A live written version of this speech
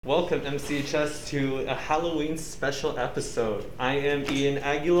Welcome, MCHS, to a Halloween special episode. I am Ian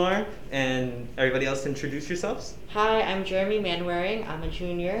Aguilar, and everybody else introduce yourselves. Hi, I'm Jeremy Manwaring. I'm a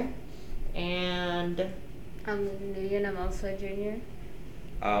junior, and I'm Nguyen, I'm also a junior.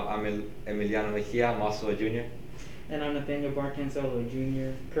 I'm Emiliano Mejia, I'm also a junior. And I'm Nathaniel Barcancelo, a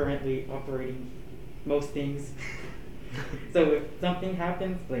junior, currently operating most things. So if something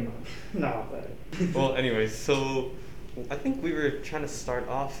happens, blame on me. No, but... Well, anyways, so I think we were trying to start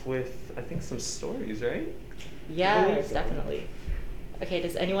off with, some stories, right? yes, definitely. Okay,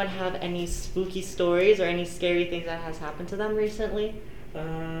 does anyone have any spooky stories or any scary things that has happened to them recently?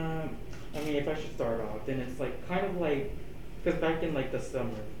 If I should start off, then it's because back in the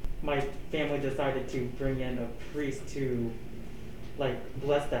summer, my family decided to bring in a priest to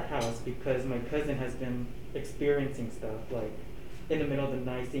bless the house because my cousin has been experiencing stuff in the middle of the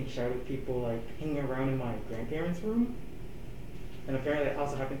night, seeing shadow people hanging around in my grandparents' room. And apparently it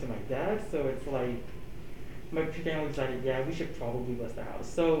also happened to my dad, so it's my family decided, yeah, we should probably bless the house.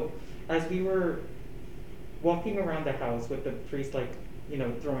 So as we were walking around the house with the priest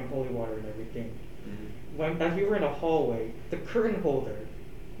throwing holy water and everything, as we were in a hallway, the curtain holder,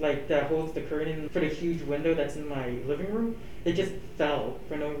 that holds the curtain for the huge window that's in my living room, it just fell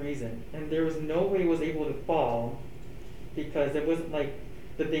for no reason. And there was no way it was able to fall because it wasn't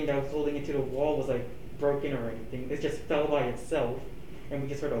the thing that was holding it to the wall was broken or anything. It just fell by itself, and we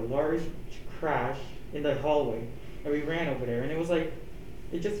just heard a large crash in the hallway, and we ran over there, and it was it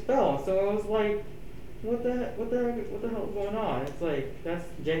just fell. So I was what the hell is going on? It's that's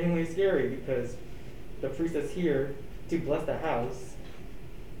genuinely scary because the priest is here to bless the house.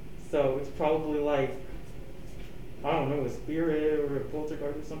 So it's probably I don't know, a spirit or a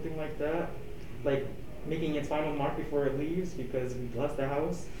poltergeist or something like that, making its final mark before it leaves because we blessed the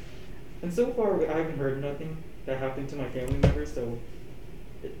house. And so far, I haven't heard nothing that happened to my family members, so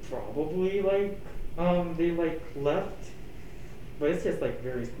it probably they left. But it's just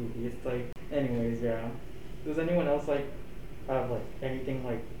very spooky. It's anyways, yeah. Does anyone else have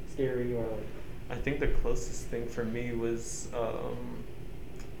anything scary or I think the closest thing for me was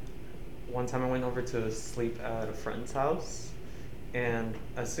one time I went over to sleep at a friend's house, and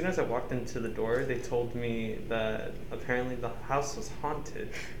as soon as I walked into the door, they told me that apparently the house was haunted.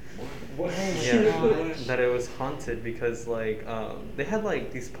 What? Yeah, that it was haunted because they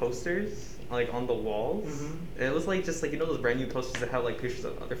had these posters on the walls. Mm-hmm. It was just those brand new posters that have pictures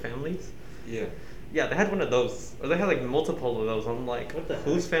of other families. Yeah. Yeah, they had one of those, or they had multiple of those. I'm like, what the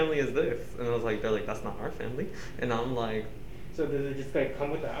whose heck? family is this? And I was they're that's not our family. And I'm like, so does it just come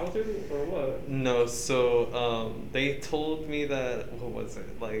with the house or what? no. So they told me that, what was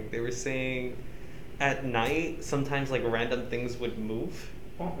it? They were saying at night sometimes random things would move.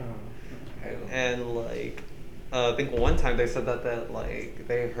 And I think one time they said that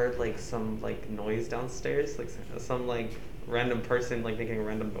they heard some noise downstairs, some random person making a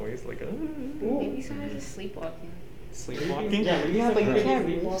random noise Maybe someone's just sleepwalking. Sleepwalking? Yeah, but you can't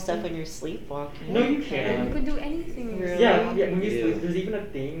move sleepwalking. stuff when you're sleepwalking. No, you can't. You could do anything. Really? Yeah. When you Yeah. sleep, there's even a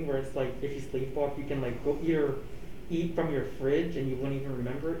thing where it's if you sleepwalk, you can go either eat from your fridge and you wouldn't even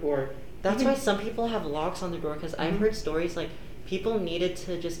remember it, or That's even- why some people have locks on their door, because I've heard stories people needed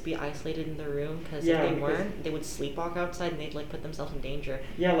to just be isolated in their room because Yeah, if they because- weren't, they would sleepwalk outside and they'd put themselves in danger.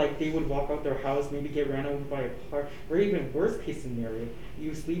 Yeah, they would walk out their house, maybe get ran over by a car, or even worst case scenario,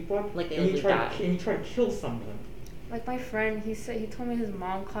 you sleepwalk They and you would try die. and you try to kill someone. My friend, he told me his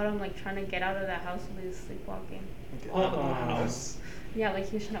mom caught him trying to get out of the house when he was sleepwalking. Get out of the Uh-uh. house. Yeah,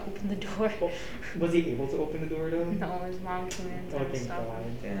 he was trying to open the door. Was he able to open the door though? No, his mom came in Oh, and thank stopped God.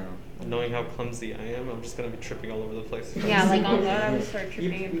 him. Damn. Knowing how clumsy I am, I'm just gonna be tripping all over the place. Yeah, on God, I would start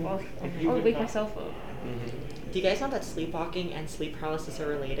tripping You- and fall. you I would would wake not- myself up. Mhm. Do you guys know that sleepwalking and sleep paralysis are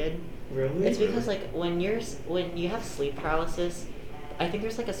related? Really? It's because when you have sleep paralysis, I think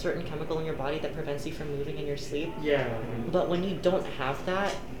there's a certain chemical in your body that prevents you from moving in your sleep. Yeah. But when you don't have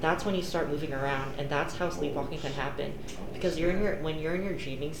that, that's when you start moving around, and that's how sleepwalking can happen. Because when you're in your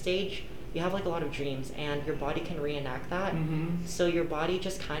dreaming stage, you have a lot of dreams, and your body can reenact that. Mm-hmm. So your body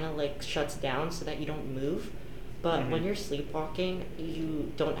just kind of shuts down so that you don't move. But when Mhm. you're sleepwalking,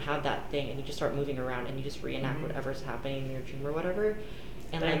 you don't have that thing, and you just start moving around, and you just reenact Mhm. whatever's happening in your dream or whatever.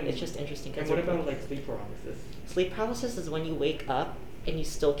 And it's just interesting. And what about sleep paralysis? Sleep paralysis is when you wake up and you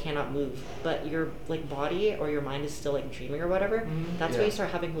still cannot move, but your body or your mind is still dreaming or whatever. Mhm. That's Yeah. why you start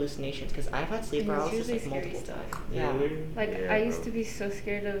having hallucinations. Because I've had sleep And it's paralysis usually scary multiple stuff. times. Yeah. Really? Yeah, I used bro. to be so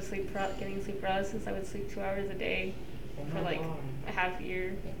scared of getting sleep paralysis. I would sleep 2 hours a day Oh for my God. a half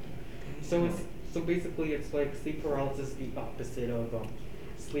year. So basically it's sleep paralysis is the opposite of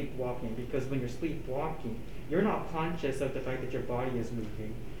sleepwalking, because when you're sleepwalking, you're not conscious of the fact that your body is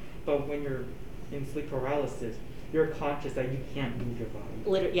moving. but when you're in sleep paralysis, you're conscious that you can't move your body.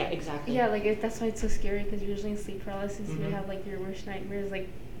 Literally, yeah, exactly. Yeah, like that's why it's so scary because usually in sleep paralysis you Mhm. have like your worst nightmares like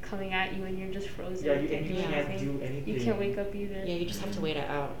coming at you and you're just frozen. Yeah, you can't and do you can't anything. do anything. You can't wake up either. Yeah, you just have to wait it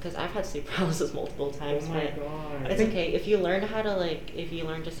out. Because I've had sleep paralysis multiple times. Oh my but god. it's okay if you learn how to if you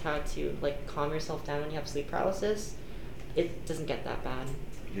learn just how to calm yourself down when you have sleep paralysis, it doesn't get that bad.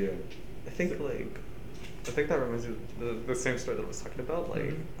 Yeah. I think that reminds me of the same story that I was talking about.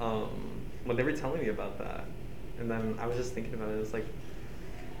 Like, Mhm. when they were telling me about that, and then I was just thinking about it. It was like,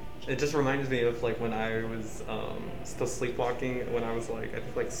 it just reminds me of like when I was still sleepwalking when I was like I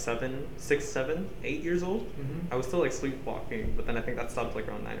think like 7, 6, 7, 8 years old. Mhm. I was still like sleepwalking, but then I think that stopped like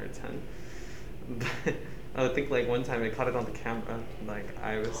around 9 or 10. But I think like one time I caught it on the camera. Like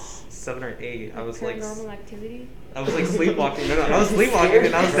I was 7 or 8. I was like Paranormal activity. I was like sleepwalking. No, I was sleepwalking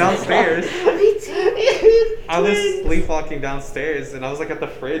and I was downstairs. Me too. I was sleepwalking downstairs and I was like at the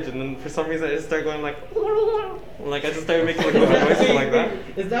fridge and then for some reason I just started going like I just started making like little voices like that.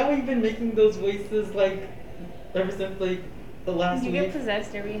 Is that why you've been making those voices like ever since like the last You week? get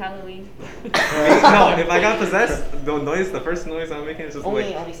possessed every Halloween. No, if I got possessed, the first noise I'm making is just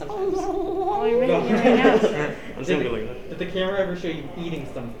Only like. sometimes. Oh, you're making it right now. So. I'm just gonna be like that. Did the camera ever show you eating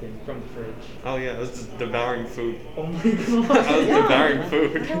something from the fridge? Oh yeah, I was just devouring food. Oh my god. I was devouring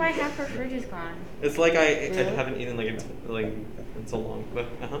food. Wonder why half her fridge is gone. It's like I Really? haven't eaten in so long. But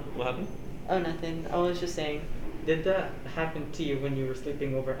what happened? Oh, nothing. I was just saying. Did that happen to you when you were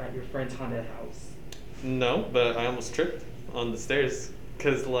sleeping over at your friend's haunted house? No, but I almost tripped on the stairs.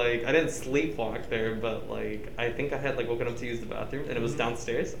 Cause like I didn't sleepwalk there, but like I think I had like woken up to use the bathroom and it was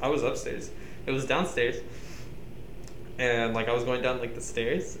downstairs. I was upstairs. It was downstairs. And like I was going down like the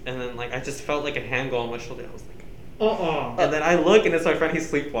stairs and then like I just felt like a hand go on my shoulder. I was like and then I look and it's my friend, he's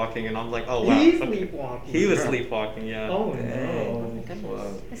sleepwalking and I'm like, oh wow. He's okay. sleepwalking. He was sleepwalking, yeah. Oh Oh no. my goodness.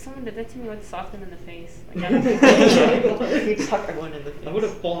 Wow. If someone did that to me, I would sock them in the face. You suck everyone in the face. I would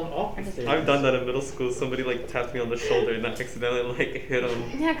have fallen off the stairs. I've done that in middle school. Somebody like tapped me on the shoulder and I accidentally like hit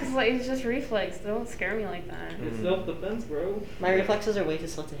him. Yeah, because like, it's just reflex. Don't scare me like that. It's self-defense, bro. My reflexes are way too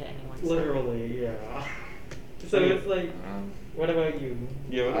slow to hit anyone. So. Literally, yeah. So it's like, what about you?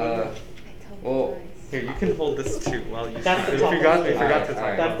 Yeah. I tell Well, lies. Here, you can hold this too while you. That's the we talking forgot stick. to talk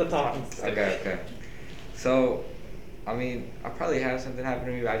Alright, That's the about talking this. stick. Okay. So, I mean, I probably have something happen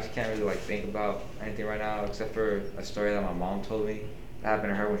to me, but I just can't really like think about anything right now, except for a story that my mom told me that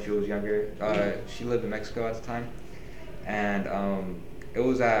happened to her when she was younger. She lived in Mexico at the time, and it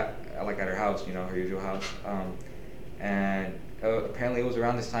was at her house, you know, her usual house. And apparently it was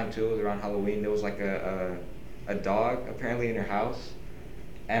around this time too. It was around Halloween. There was like a dog apparently in her house,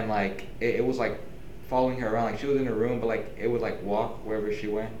 and like it was like following her around. Like she was in her room, but like it would like walk wherever she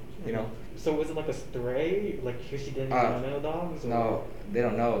went, you know. So was it like a stray? Like she didn't know dogs? Or? No, they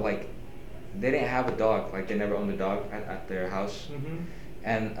don't know. Like they didn't have a dog. Like they never owned a dog at their house. Mm-hmm.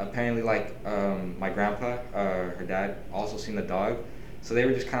 And apparently like my grandpa, her dad, also seen the dog. So they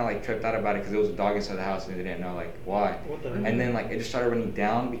were just kind of like tripped out about it because there was a dog inside the house and they didn't know like why. What the? And then like it just started running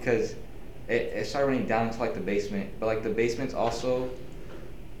down because it started running down into like the basement. But like the basement's also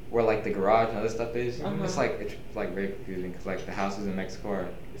where like the garage and other stuff is. It's like very confusing because like the houses in Mexico are,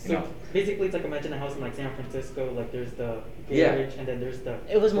 you So know. basically, it's like imagine a house in like San Francisco. Like there's the Yeah. garage, and then there's the.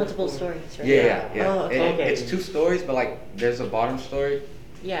 It was multiple first floor. stories, right? Yeah. Oh, okay. It's 2 stories, but like there's a bottom story.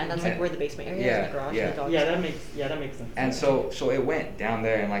 Yeah, and that's like And- where the basement area is, yeah, and the garage, yeah. and the dogs. Yeah, that makes sense. And so it went down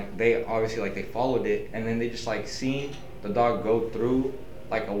there, and like they obviously like they followed it, and then they just like seen the dog go through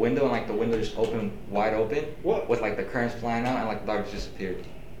like a window, and like the window just opened wide open. What? With like the currents flying out, and like the dog just disappeared.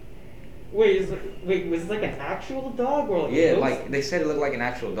 Wait, was it like an actual dog or like? a Yeah, ghost? like they said it looked like an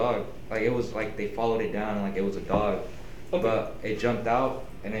actual dog. Like it was like they followed it down, and like it was a dog, Okay. but it jumped out,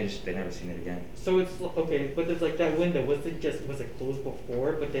 and they never seen it again. So it's okay, but there's like that window. Was it closed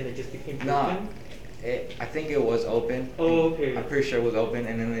before, but then it just became Nah, open? I think it was open. Oh, okay. I'm pretty sure it was open,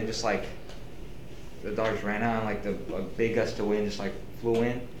 and then they just like the dog just ran out, and like a big gust of wind just like flew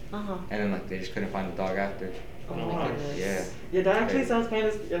in, Uh-huh. and then like they just couldn't find the dog after. Oh my goodness. Yeah. Yeah, that actually Yeah. sounds kind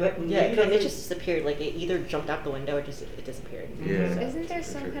of. Yeah, and it just disappeared. Like it either jumped out the window or just it disappeared. Yeah. So- Isn't there For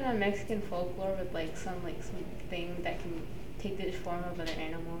some sure. kind of Mexican folklore with like some thing that can take the form of other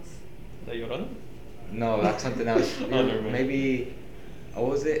animals? La Llorona? No, that's something else. Oh, never mind. Maybe, what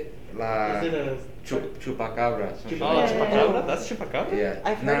was it? Is it a Chupacabra. something Oh, like that. Chupacabra? That's Chupacabra? Yeah.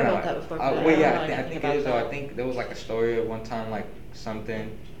 I've heard about that before, but I wait, don't yeah, know I anything think about it is though. that. I think there was like a story of one time like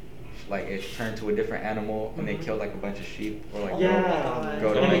something, like it turned to a different animal and they killed like a bunch of sheep or like. Oh yeah. my God.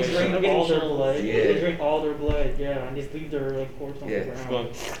 Go to And they Mexico. drink all their blood. Yeah. They drink all their blood. Yeah, and just leave their like corpse on Yeah. the It's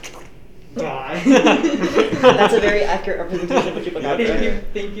ground. going. God. That's a very accurate representation of chupacabra.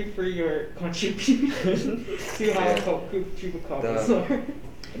 Thank you for your contribution to how chupacabras are.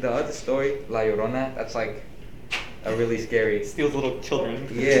 The other story, La Llorona, that's like a really scary. Steals little children.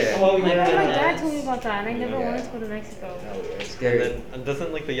 Yeah. Oh My yeah. My dad told me about that, and I never Yeah. wanted to go to Mexico. It's And scary. then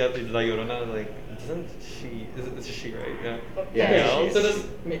doesn't like the La Llorona like doesn't she? It's a she, right? Yeah. Yeah. Okay, so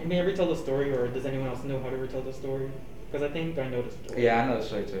may I retell the story, or does anyone else know how to retell the story? Because I think I know the story. Yeah, I know the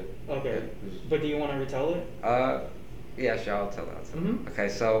story too. Okay. But do you want to retell it? Yeah, sure, I'll tell that. Mhm. Okay,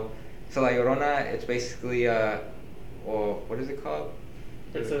 so La Llorona, it's basically well, what is it called?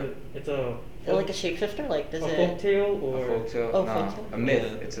 It's a Like a shapeshifter? Like, does a it... folktale A or folktale? Oh, No, folktale? a myth.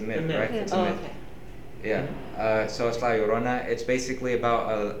 Yeah. It's a myth, A myth. right? Yeah. It's a Oh, myth. okay. Yeah. So it's La Llorona. It's basically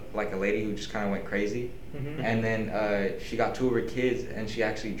about like a lady who just kind of went crazy, Mhm. and then she got two of her kids, and she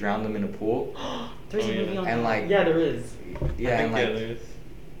actually drowned them in a pool. There's Oh, a yeah. movie on And that. like Yeah, there is. yeah, and like there's.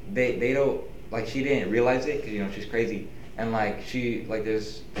 they don't like she didn't realize it because she's crazy, and like she like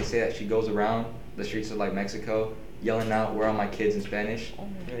there's they say that she goes around the streets of like Mexico yelling out "Where are my kids" in Spanish. Oh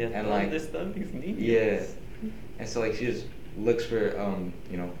my Yeah, And, like- understand these needs. Yeah, and so like she just looks for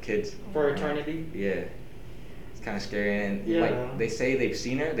kids. For eternity. Yeah, it's kind of scary, and Yeah. like they say they've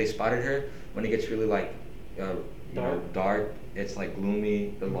seen her, they spotted her when it gets really like dark. It's like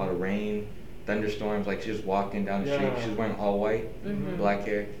gloomy, there's a lot of rain, thunderstorms. Like she's walking down the street, Yeah. she's wearing all white, Mhm. black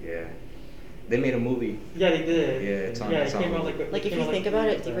hair. Yeah, they made a movie. Yeah, they did. Yeah, it's on- Yeah, it's it came on- out like. Like, if came you out, think like, about 3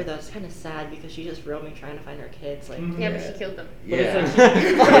 it years deeper, back. that's kind of sad because she just roaming trying to find her kids. Like, Mhm. Yeah, but Yeah. she killed them. But it's Yeah.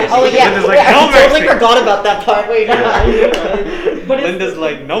 like- oh yeah, Linda's like, wait, "No I totally mercy." forgot about that part. Wait, Yeah, I no. know, right? But it's- Linda's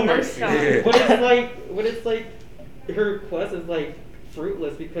like, no I'm mercy. shocked. Yeah. But it's like her quest is like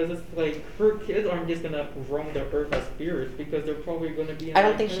fruitless because it's like her kids aren't just gonna roam the earth as spirits because they're probably gonna be. In I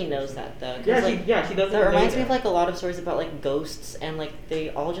don't like think she heaven or knows something. that though. 'Cause, Yeah, like, she doesn't. that know reminds me of that. like a lot of stories about like ghosts and like they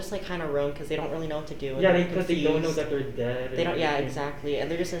all just like kind of roam because they don't really know what to do. and Yeah, they're because they don't know confused. that they're dead. They don't. Yeah, everything. exactly, and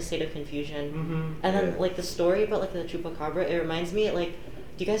they're just in a state of confusion. Mhm. And then Yeah. like the story about like the chupacabra, it reminds me like,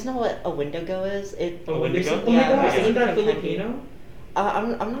 do you guys know what a wendigo is? It. Oh, Wendigo? Oh my Yeah, god, yeah. isn't that From Filipino?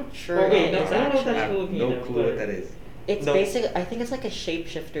 I'm not sure. Oh, wait, what it no, is I don't know if I actually. have Filipino, no clue what but- that is. It's No. basic. I think it's like a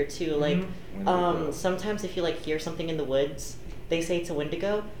shapeshifter too. Like, Mhm. sometimes if you like hear something in the woods, they say it's a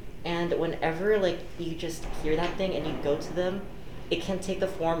wendigo, and whenever like you just hear that thing and you go to them, it can take the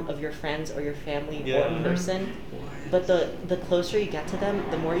form of your friends or your family or Yeah. a person. But the closer you get to them,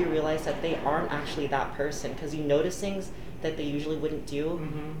 the more you realize that they aren't actually that person because you notice things that they usually wouldn't do.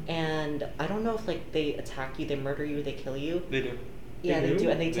 Mhm. And I don't know if like they attack you, they murder you, they kill you. They do. Yeah, They they do? do,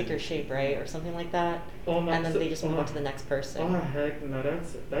 and they They take do. your shape, right, or something like that. Oh my. And then so- they just move on to the next person. Oh heck, no,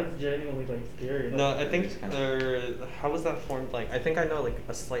 that's genuinely like scary. No, I think It's kinda- how was that formed? Like, I think I know like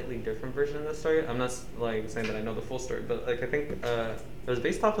a slightly different version of the story. I'm not like saying that I know the full story, but like I think it was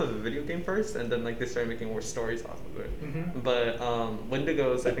based off of a video game first, and then like they started making more stories off of it. Mhm. But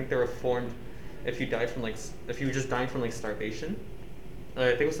Wendigos, I think they were formed if you died from like if you were just dying from like starvation.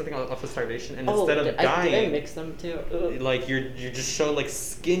 I think it was something off of starvation, and instead of did I dying, mix them too? Ugh. like you just show like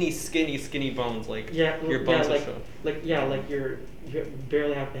skinny bones, like Yeah, your bones will like, show. like you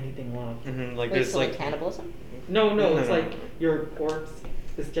barely have anything left. Like Wait, there's so like cannibalism? No, No, it's no. like your corpse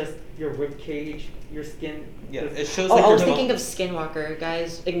is just your rib cage, your skin. yeah, is- it shows Oh, like I your was thinking bone- of Skinwalker,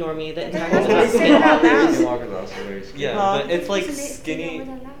 guys. Ignore me. The entire That's time what I I was said thinking out loud. Skinwalker's also very scary. Yeah, Huh? but it's like Isn't it- skinny. isn't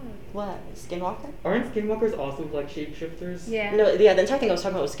it out loud? What? Skinwalker? Aren't skinwalkers also like shapeshifters? Yeah. No, yeah, the entire thing I was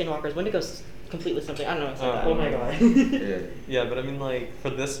talking about was Skinwalkers. Wendigos completely something. I don't know. It's like Oh that. my god. Yeah. Yeah, but I mean, like for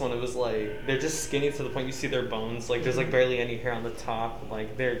this one, it was like they're just skinny to the point you see their bones. Like there's like barely any hair on the top.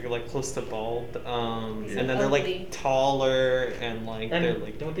 Like they're like close to bald. And then they're Ugly. like taller and like And they're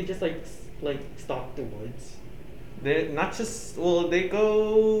like don't they just like stalk the woods? they not just well they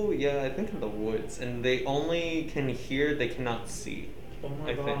go yeah I think in the woods and they only can hear they cannot see. Oh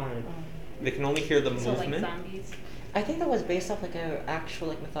my I think. god. They can only hear the So like movement. zombies. I think that was based off like a actual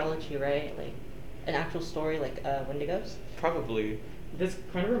like mythology, right? Like an actual story, like Wendigos. Probably This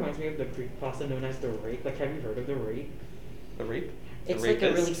kind of reminds me of the creepypasta known as the Rake. Like, have you heard of the Rake? the rape. It's The like a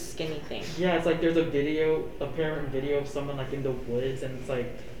rapist? really skinny thing. Yeah, it's like there's a video, apparent video of someone like in the woods, and it's like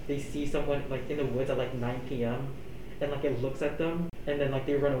they see someone like in the woods at like 9 p.m. and like it looks at them, and then like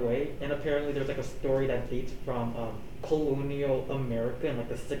they run away. And apparently there's like a story that dates from colonial America in like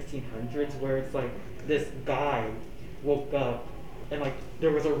the 1600s, where it's like this guy woke up and like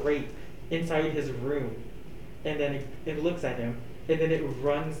there was a rape inside his room, and then it looks at him, and then it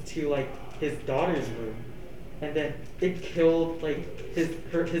runs to like his daughter's room, and then it killed like his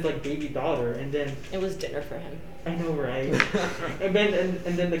like baby daughter, and then It was dinner for him. I know, right? and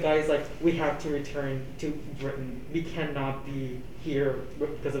then the guy's like, we have to return to Britain. We cannot be here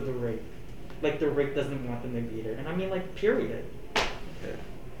because of the rape. like the rig doesn't want them to be there. And I mean, like, period. Yeah.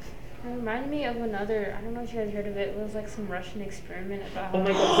 It reminded me of another. I don't know if you guys heard of it. It was like some Russian experiment about. Oh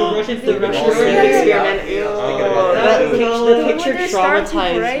my god, the Russian The Russian experiment. sleep experiment. Yeah. Ew. Oh, That yeah. the picture When they're starting to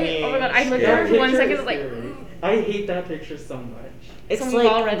traumatized break- me. Oh my god, I looked Yeah. at it for 1 Picture second. is It's like. scary. I hate that picture so much. It's So we've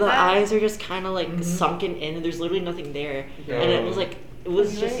all like read the that? eyes are just kind of like Mhm. sunken in, and there's literally nothing there, Yeah. and it was like it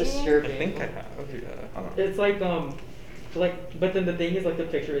was Have you just read it yet? I disturbing. think I have. Yeah. I don't know. It's like, but then the thing is, like, the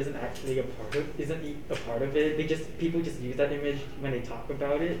picture isn't actually a part of it. People just use that image when they talk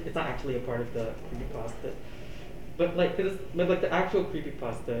about it. It's not actually a part of the creepypasta. But like the actual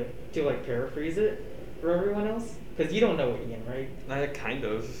creepypasta, to like paraphrase it for everyone else, because you don't know it, Ian, right? I kind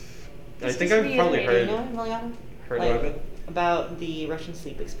of. I Just think to I've probably reiterate, Do you heard know Emiliano? heard Like, of it. about the Russian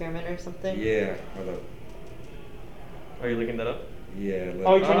sleep experiment or something? Yeah. Hold up. Are you looking that up? Yeah.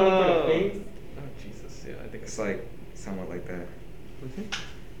 Oh, Like, you're trying to look for Oh. the face? Oh Jesus, yeah, I think it's like somewhat like that.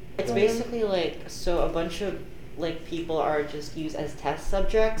 It's basically like so a bunch of like people are just used as test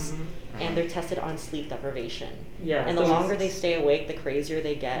subjects, Mhm. and they're tested on sleep deprivation. Yeah. And the so longer it's- they stay awake, the crazier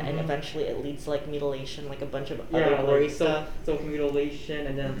they get, and Mhm. eventually it leads to like mutilation, like a bunch of Yeah, other gory like stuff. self-mutilation,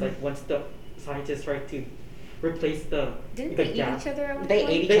 and then it's like once the scientists try to replace the Didn't the they eat gas. each other at one They point?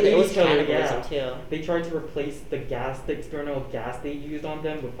 ate each They other. It ate was each other, cannibalism yeah. too. They tried to replace the gas, the external gas they used on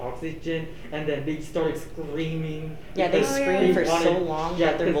them with oxygen, and then they started screaming. Yeah, they because screamed for wanted- so long yeah,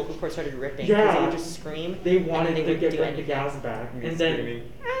 that their 'cause vocal cords started ripping. 'Cause Yeah. they would just scream. They and wanted they to wouldn't get do the anything. gas back, You're and then screaming.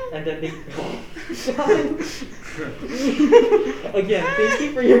 again, thank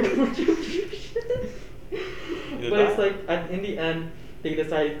you for your contribution. Either But it's that- like in the end, they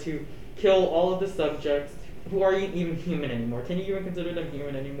decided to kill all of the subjects who aren't even human anymore. Can you even consider them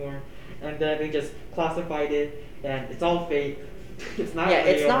human anymore? And then they just classified it, and it's all fake. It's not. Yeah,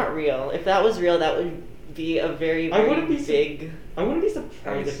 real. it's not real. If that was real, that would be a very, I very wouldn't be big. I wouldn't be That'd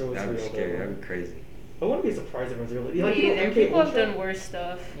surprised be, if it was that'd be real. scary. though. That'd be crazy. I wouldn't be surprised if it was real. Me Like, you know, either. MK People have Ultra? done worse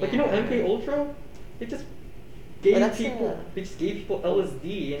stuff. Like, you know, Yeah. MK Ultra, they just that's they just gave people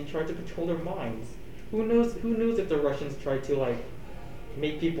LSD and tried to control their minds. Who knows? Who knows if the Russians tried to like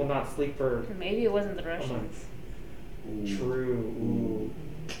make people not sleep for Maybe it wasn't the a month? Russians. True. Ooh.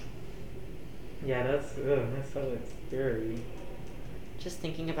 Yeah, that's so scary. Just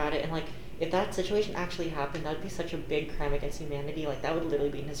thinking about it, and like, if that situation actually happened, that would be such a big crime against humanity. Like, that would literally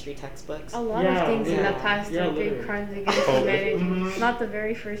be in history textbooks. A lot Yeah, of things in the yeah. past Yeah, are big literally. crimes against Oh, humanity. mhm. Not the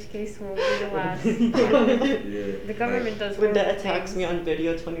very first case, won't be the last. Yeah. The government does. Linda horrible attacks things. me on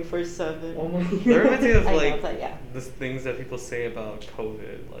video 24/7. Oh my. That reminds me of I know, like but yeah. the things that people say about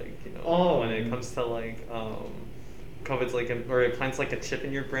COVID, like Oh. when it comes to like COVID's like or it plants like a chip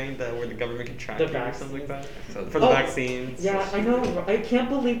in your brain that where the government can track The you or something like that So- for the Oh, vaccines. Yeah, I know. I can't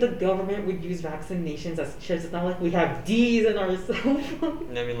believe the government would use vaccinations as chips. It's not like we have D's in our cell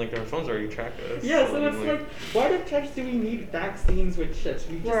phone. I mean, like our phones already track us. Yeah, so so I it's mean, like, why the heck do we need vaccines with chips?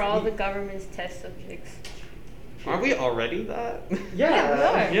 We just We're all the need- government's test subjects. aren't we already that?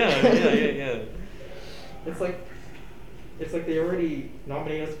 Yeah, we are. yeah. It's like they already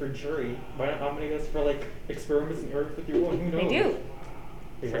nominate us for jury. Why not nominate us for like experiments in Earth 51? Who knows? They do.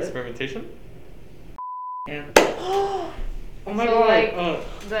 Wait, For what? experimentation. And oh my So, god!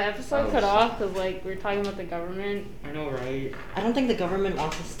 like, the episode Oh, cut shit. off because like we're talking about the government. I know, right? I don't think the government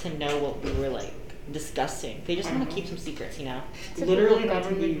wants us to know what we were like discussing. They just want to keep some secrets, you know. It's a Literally real on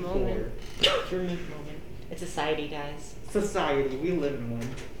government TV moment. Government moment. It's society, guys. Society, we live in one.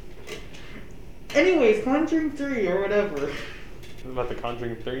 Anyways, Conjuring 3 or whatever. About the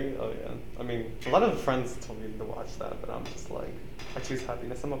Conjuring 3? Oh yeah. I mean, a lot of friends told me to watch that, but I'm just like, I choose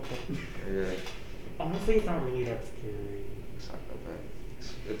happiness. I'm okay. Yeah. Honestly, it's not really that scary. It's not that bad.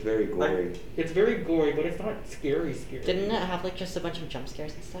 It's very gory. It's very gory, but it's not scary. Didn't it have like just a bunch of jump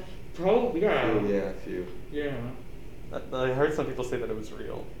scares and stuff? Probably, yeah. Yeah, a few. Yeah. I heard some people say that it was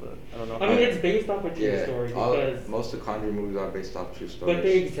real, but I don't know. I mean, it's based off a true Yeah. story because. Most of the Conjuring movies are based off true stories. But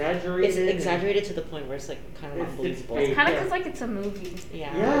they exaggerate It's it. exaggerated to the point where it's like kind of It's- unbelievable. it's It's kind of Yeah. because like it's a movie.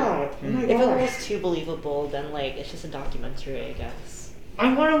 Yeah. Yeah. Oh my If it gosh. was too believable, then like it's just a documentary, I guess.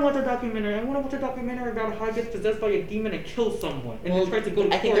 I want to watch a documentary. I want to watch a documentary about how he gets possessed by a demon and kills someone, and Well, then tries to go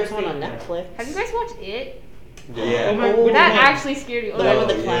to I think court there's one on saying that. Netflix. Have you guys watched it? Yeah. Oh my- Oh, which That one? actually scared you. The one with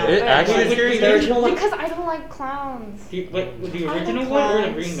the yeah. clown. It actually Wait, scares wait, The you? original one. Because I don't like clowns. The I original like one or the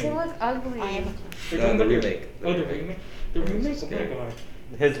clowns. remake? They look ugly. I am a You're The talking about remake. Oh, the remake. The That was remake. Oh my scary. god.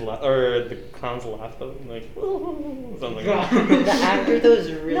 His or the clown's laugh though, like something like God. that. The actor though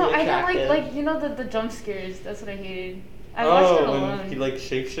is really No, I attractive. don't like you know the jump scares. That's what I hated. I watched it Oh, alone. when he like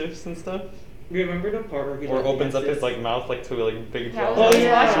shapeshifts and stuff, Remember the part where he or like, opens up his dances? like mouth like to like big Yeah, I jaw. was, Oh, I was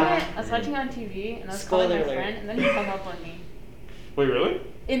yeah. watching it. I was watching it on TV, and I was calling Spoiler my alert. friend, and then he hung up on me. Wait, really?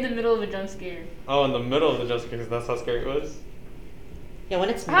 in the middle of a jump scare. Oh, in the middle of the jump scare, 'cause that's how scary it was. Yeah, when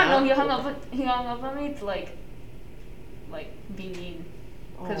it's I don't know. not. He hung up on me to like be mean.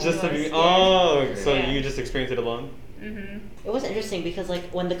 'Cause Just he to was be. scared. Oh, so Yeah. you just experienced it alone? Mhm. It was interesting because like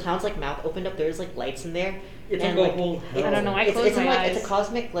when the clown's like mouth opened up, there's like lights in there. It's and, like a whole it- hell. I don't know, I it's, closed it's in, my like it's eyes. a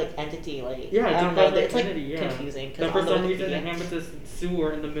cosmic like entity. Like Yeah, I it's don't a know. cosmic It's like entity, yeah. confusing That because for some reason it happens this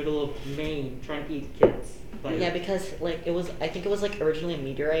sewer in the middle of Maine trying to eat kids. Like, Yeah, because like it was. I think it was like originally a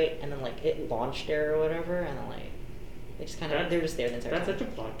meteorite, and then like it launched there or whatever, and then like they just kind of they were just there the entire That's time. such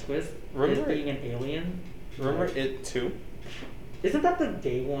a plot twist. Remember- Is being an alien. Remember Like, it too? Isn't that the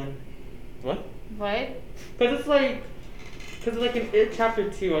gay one? What? What? Because it's like, in It Chapter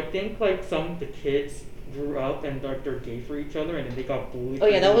 2, I think like some of the kids grew up and like they're gay for each other, and then they got bullied. Oh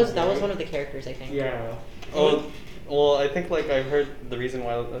yeah, for that being was gay. one of the characters, I think. Yeah. Oh, well, I think like I heard the reason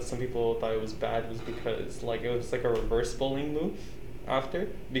why some people thought it was bad was because like it was like a reverse bullying move after,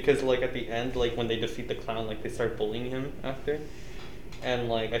 because like at the end, like when they defeat the clown, like they start bullying him after, and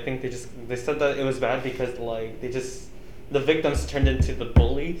like I think they said that it was bad because like the victims turned into the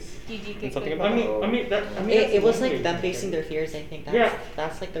bullies. And something about It was like them facing their fears. I think Yeah.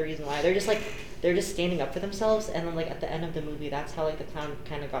 that's like the reason why they're just standing up for themselves, and then like at the end of the movie, that's how like the clown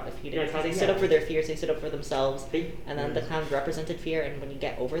kind of got defeated Yeah, because they yeah. stood up for their fears, they stood up for themselves, They- and then the clown represented fear. And when you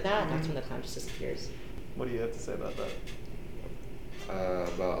get over that, that's Mhm. when the clown just disappears. What do you have to say about that?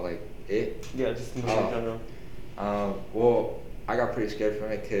 About like it. Yeah, just the movie Oh. in general. Well, I got pretty scared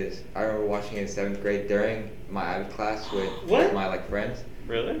from it because I remember watching it in 7th grade during my Avid class with What? my like friends.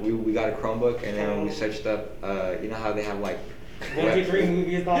 Really? We got a Chromebook and then we searched up. You know how they have like.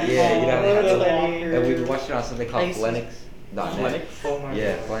 123movies.com. Yeah, you know, That's that's funny. And we watched it on something I called used to- Plenix.net. Oh my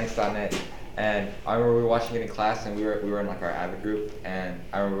Yeah, God. Plenix.net. And I remember we were watching it in class, and we were in like our Avid group. And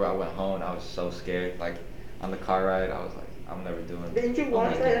I remember I went home, and I was so scared. Like on the car ride, I was like, I'm never doing. Didn't you Oh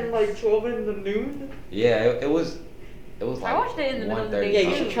watch my that in like 12 in the noon? Yeah, it was like. I watched it in the middle of the day, 1:30. Yeah, you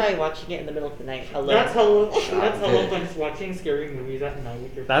too. should try watching it in the middle of the night alone. That's how Yeah. fun is watching scary movies at night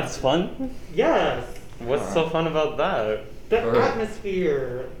with your That's friends. fun? Yes. What's so fun about that? The Or-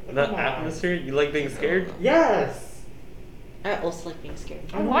 atmosphere. The Come on. atmosphere? You like being scared? Yes. I also like being scared.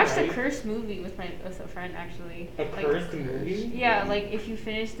 I watched a Right? cursed movie with a friend actually. A Like, cursed movie? Yeah, like if you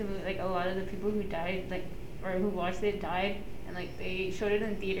finish the movie, like a lot of the people who died, like or who watched it died, and like they showed it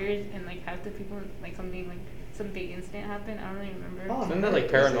in theaters, and like half the people like something like some big incident happened. I don't really remember. Oh, Isn't that like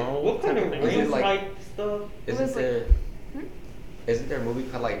Is it- paranormal? What kind of type Is it rings like- like stuff? It Isn't was like- there? Hmm? Isn't there a movie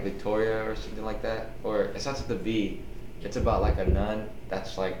called like Victoria or something like that? Or it starts with the V. It's about like a nun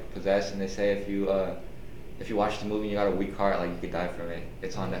that's like possessed, and they say if you watch the movie and you got a weak heart, like you could die from it.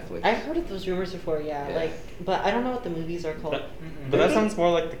 It's on Netflix. I've heard of those rumors before, yeah. Yeah. Like, but I don't know what the movies are called. But that sounds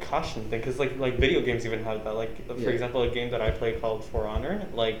more like the caution thing, because like video games even have that. Like for Yeah. example, a game that I play called For Honor,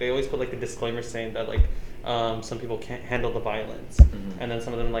 like they always put like a disclaimer saying that like some people can't handle the violence, Mhm. and then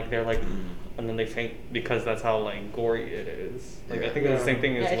some of them like they're like, and then they faint because that's how like gory it is. Like I think it's the same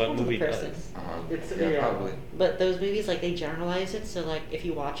thing Yeah, as it's what one of the movie person. does. It's- Yeah, yeah. probably. But those movies, like, they generalize it, so, like, if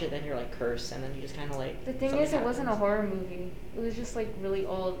you watch it, then you're, like, cursed, and then you just kind of, like... The thing something is, it wasn't a happens. horror movie. It was just like really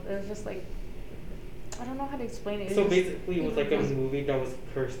old. It was just like I don't know how to explain it. It So was basically, it was like a just- movie that was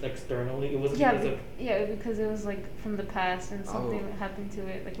cursed externally. It wasn't Yeah, because of. yeah, because it was like from the past and something Oh. happened to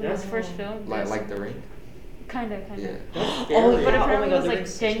it. Like when it was first filmed. Like The Ring. Kinda. Yeah. That's Oh, scary. yeah. But Oh my apparently God, it was The like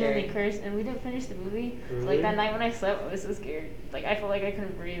Ring's so genuinely scary. cursed, and we didn't finish the movie. Really? Like that night when I slept, I was so scared. Like I felt like I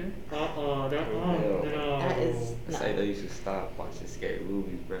couldn't breathe. Oh Ew. no. That is... No. Say that you should stop watching scary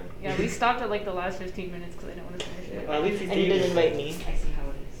movies, bro. Yeah, we stopped at like the last 15 minutes because I didn't want to finish it. Yeah. At least And you didn't invite me. I see how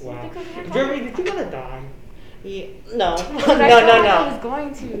it is. Wow. Because we had Jeremy, fun. did you want to die? Yeah. No. But no, I felt no, like I was no.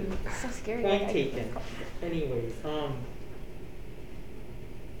 going to. It's so scary. Point Like, I- taken. Anyways,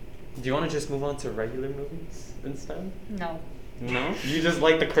 Do you want to just move on to regular movies instead? No, No? You just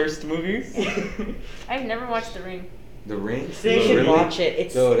like the cursed movies? I've never watched The Ring. The Ring. You See, should Really? watch it.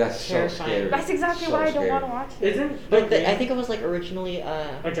 It's Dude, that's so terrifying. scary. That's exactly So why I don't scary. want to watch it. isn't Like, The I Ring think it was, like, originally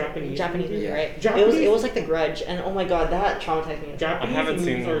a Japanese movie, Yeah. right? It Japanese- was like The Grudge, and oh my god, that traumatized me. Japanese I haven't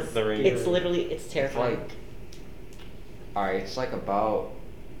seen movies are The Ring. It's scary. literally, it's It's terrifying. like, alright, it's like about,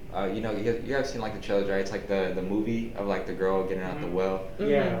 you know, you guys seen like the trailers, right? It's like the movie of like the girl getting out the Mhm. well.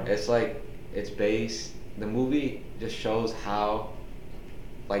 Yeah. It's like, it's based, the movie just shows how,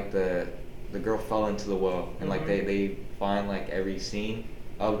 like the girl fell into the well, and like Mhm. they find like every scene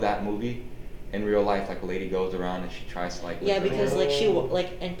of that movie, in real life, like a lady goes around and she tries to like. Yeah, lift her because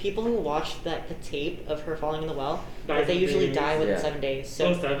head. and people who watch the tape of her falling in the well, Dies they in usually days. die within Yeah. 7 days.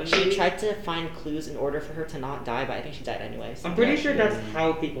 So 7 she days? tried to find clues in order for her to not die, but I think she died anyways. I'm pretty sure Yeah. that's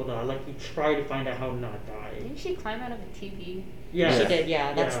how people die. Like you try to find out how not die. Didn't she climb out of a TV? Yeah. She did,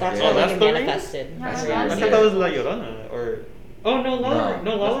 yeah. That's Yeah. how Oh, they that's the ring? manifested. That's Yeah, I right. thought that was La Llorona, or Oh no, Laura! No.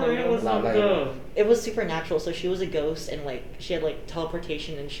 No, Laura That's Ray not was La on the. Llorona. It was supernatural, so she was a ghost and like she had like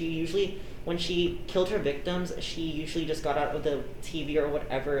teleportation, and she usually when she killed her victims, she usually just got out of the TV or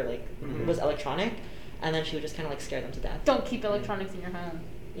whatever like Mhm. was electronic, and then she would just kind of like scare them to death. Don't keep electronics in your home.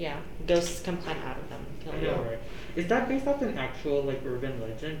 Yeah, ghosts come climb out of them, kill I them. know, right? Is that based off an actual like urban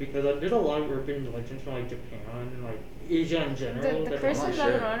legend? Because there's a lot of urban legends from like Japan and like Asia in general. The that- curse I'm of not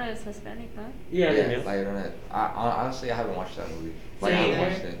La sure. Llorona is Hispanic, huh? Yeah, Yeah, it is. La Llorona. Honestly, I haven't watched that movie. Like, I Same.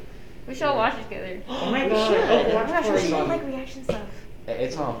 haven't watched it. We should all watch it together. Oh my We god! should. Oh, Oh watch my gosh, we party. should all like reaction stuff.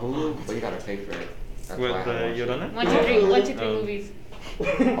 It's on Hulu, but you gotta pay for it. That's with why I haven't watched it. Llorona. 1, 2, 3, Hulu. 1, 2, 3 Oh. movies.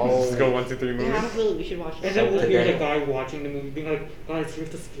 Oh. Just go 1, 2, 3 We movies. have Hulu, we should watch And it. then we'll hear Today. the guy watching the movie being like, guys, here's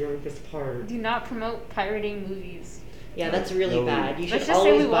the scariest part. Do not promote pirating movies. Yeah, that's really No. bad. You should Let's just say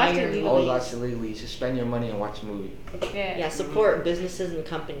always we buy watched your it legally. Always movies. watch it legally. You should spend your money and watch a movie. Yeah. Yeah, support businesses and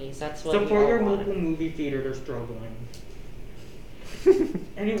companies. That's what we Support all your want. local movie theater, they're struggling.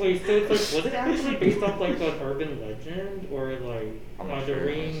 Anyway, so it's like, was it actually based off like an urban legend or like I'm not The sure,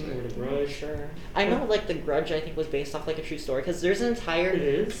 Ring honestly. or The I'm not Grudge? sure. I know like The Grudge I think was based off like a true story because there's an entire It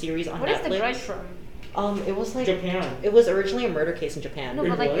is? series on What Netflix. is the grudge from? It was like Japan. It was originally a murder case in Japan. No, It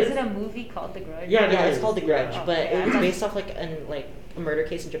but like, is was? it a movie called The Grudge? Yeah, Yeah, there it's is, called The Grudge, yeah. but Yeah. it was based off like a murder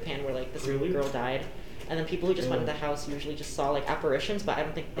case in Japan where like this Really? girl died, and then people who just went to Yeah. the house usually just saw like apparitions, but I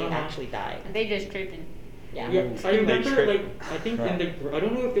don't think they Uh-huh. actually died. And they just tripping. Yeah. Yeah, I remember trick. like I think in the I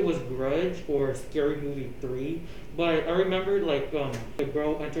don't know if it was Grudge or Scary Movie 3, but I remember like the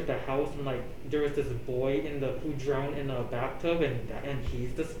girl entered the house and like there was this boy who drowned in a bathtub and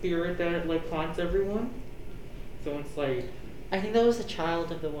he's the spirit that like haunts everyone. So it's like I think that was the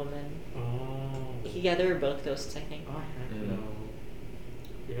child of the woman. oh Yeah, they were both ghosts, I think. oh heck Mm. no.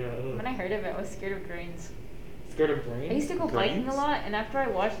 Yeah. When I heard of it, I was scared of grains. Scared of brains? I used to go biking a Grains? lot, and after I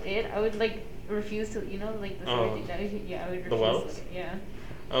watched it, I would like refuse to, like the Oh. yeah, I would refuse. The wells? To, yeah,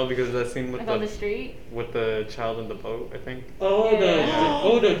 Oh, because that scene with like on the street. with the child in the boat, I think. Oh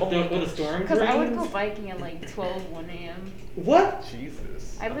Yeah. the storm Because I would go drains? biking at like 1 a.m. What?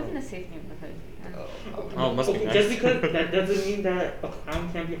 Jesus. I live in a safe neighborhood. and- Oh, it must be Okay, nice. just because that doesn't mean that a clown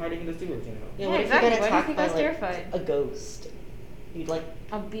can't be hiding in the sewers, you know. Yeah, Yeah, what exactly. if you Why get do you attacked think by I was like terrified? a ghost? You'd like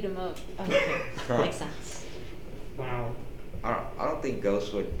I'll beat him up. oh, okay. Makes sense. Wow. I don't think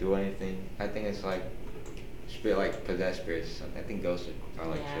ghosts would do anything. I think it's like like possessed spirits or something. I think ghosts are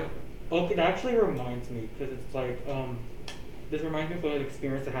like Yeah. chill. Okay, that actually reminds me because it's like this reminds me of an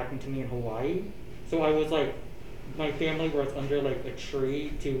experience that happened to me in Hawaii. So I was like, my family was under like a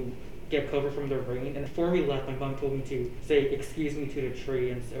tree to get cover from the rain, and before we left, my mom told me to say "excuse me" to the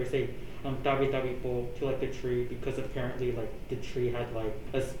tree or say "tabi tabi po" to like the tree because apparently like the tree had like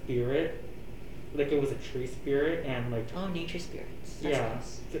a spirit, like it was a tree spirit, and like Oh, nature spirits. That's yeah,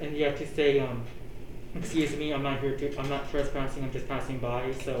 nice. and you have to say excuse me, I'm not trespassing, I'm just passing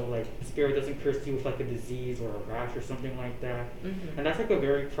by. So like, spirit doesn't curse you with like a disease or a rash or something like that. Mhm. And that's like a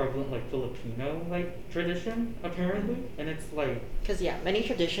very prevalent like Filipino like tradition apparently. And it's like, Because yeah, many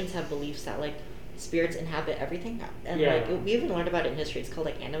traditions have beliefs that like spirits inhabit everything, and Yeah. like we even learned about it in history. It's called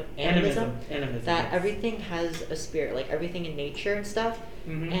like animism. Animism, That yes. everything has a spirit, like everything in nature and stuff.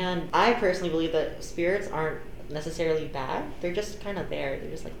 Mhm. And I personally believe that spirits aren't necessarily bad. They're just kind of there. They're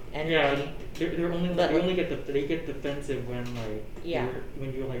just like energy. Yeah, they're only But, they only they get defensive when like Yeah.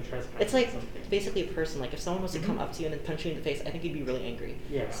 when you like trespass. It's like something. basically a person. Like if someone was to come Mhm. up to you and then punch you in the face, I think you'd be really angry.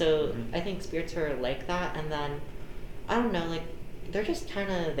 Yeah. So Mhm. I think spirits are like that, and then I don't know, like they're just kind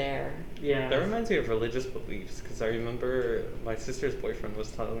of there. Yeah. That reminds me of religious beliefs because I remember my sister's boyfriend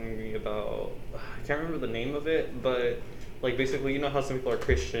was telling me about, I can't remember the name of it, but like basically, you know how some people are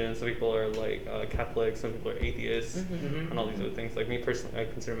Christian, some people are like Catholic, some people are atheists, Mhm. and all these other things. Like me personally, I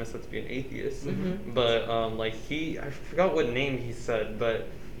consider myself to be an atheist, Mhm. but like I forgot what name he said, but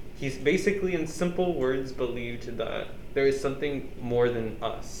he's basically in simple words believed that there is something more than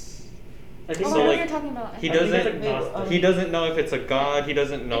us. I think Oh, So, I know like, what you're talking about. He I think that's doesn't. agnostic. He doesn't know if it's a god. He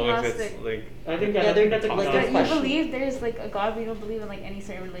doesn't know if it's Agnostic. like. I think Yeah, I they're think that's like But they're agnostic. you question. believe there's like a God, but you don't believe in like any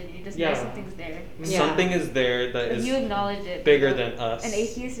certain religion. You just know Yeah. something's there. Yeah. Something is there that Like, is you acknowledge it. bigger but than us. An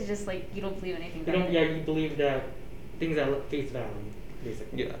atheist is just like you don't believe in anything. You down don't. there. Yeah, you believe that things at face value,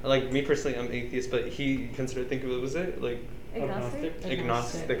 basically. Yeah, like me personally, I'm atheist, but he considered. Think of it was it like Agnostic?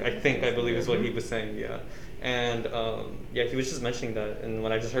 Agnostic, I believe is what he was saying, yeah. And yeah, he was just mentioning that, and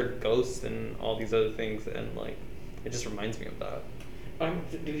when I just heard ghosts and all these other things, and like, it just reminds me of that.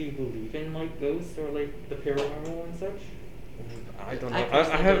 Do you believe in like ghosts or like the paranormal and such? I don't know.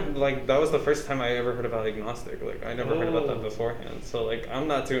 I have like that was the first time I ever heard about agnostic. Like I never heard about that beforehand. So like I'm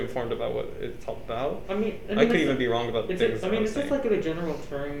not too informed about what it's all about. I mean I could even be wrong about things. It's just like a general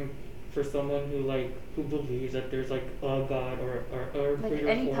term for someone who believes that there's like a god or like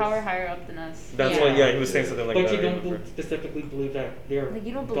any force. Power higher up than us. That's what. Yeah, he was saying something like but that. But you don't specifically believe that they're like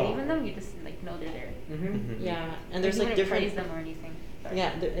you don't believe in them. You just like know they're there. Mm-hmm. Mm-hmm. Yeah, and there's like different praise them or anything. Sorry.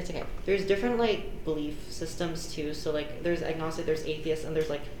 Yeah, it's okay. There's different like belief systems too. So like there's agnostic, there's atheist, and there's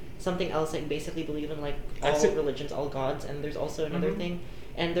like something else like basically believe in like all religions, all gods, and there's also another thing.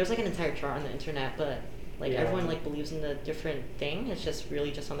 And there's like an entire chart on the internet, but like everyone like believes in a different thing. It's just really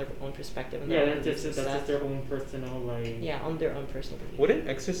just on their own perspective. And that's just their own personal like. Yeah, on their own personal belief. Wouldn't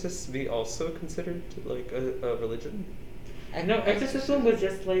exorcists be also considered like a religion? No, exorcism was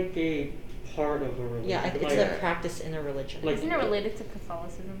just like a part of a religion. Yeah, it's like a practice in a religion. Like, isn't it related to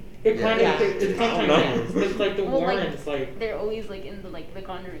Catholicism? It kind of it sometimes is. It's like the Warrens, like they're always like in the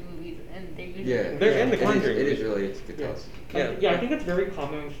Conjuring movies, and they're usually they're in the Conjuring. It is related to Catholicism. Yeah, I think it's very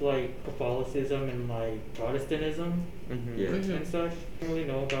common with like Catholicism and like Protestantism and such. I don't really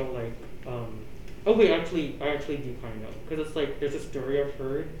know about like oh wait, I actually do kind of know, because it's like there's a story I've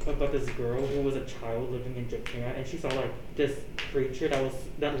heard about this girl who was a child living in Japan, and she saw like this creature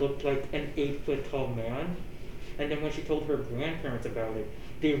that looked like an 8-foot tall man, and then when she told her grandparents about it,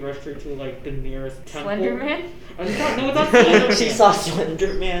 they rushed her to like the nearest temple. Slenderman? No, it's not Slenderman. She saw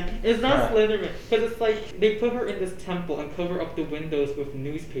Slenderman. It's not Slenderman, because it's like they put her in this temple and cover up the windows with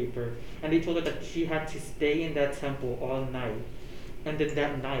newspaper, and they told her that she had to stay in that temple all night, and then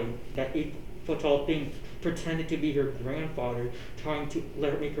that night, that 8-foot tall thing pretended to be her grandfather, trying to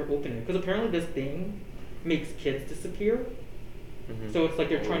make her open it. Because apparently this thing makes kids disappear. So it's like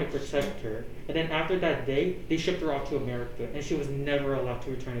they're trying to protect her. And then after that day, they shipped her off to America, and she was never allowed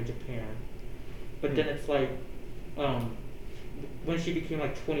to return to Japan. But then it's like, when she became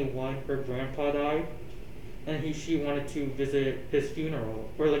like 21, her grandpa died, and she wanted to visit his funeral,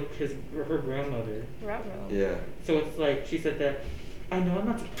 or like her grandmother. Yeah. So it's like she said that, I know I'm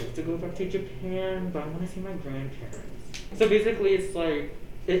not supposed to go back to Japan, but I want to see my grandparents. So basically, it's like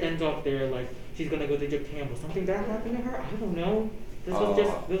it ends off there. Like she's gonna go to Japan. Will something bad happen to her? I don't know. This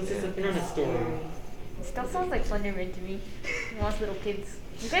was just an internet story. Still sounds like Slenderman to me. Lost little kids.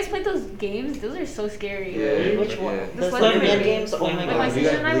 You guys played those games? Those are so scary. Yeah. Which one? The Slenderman games? Oh my god. My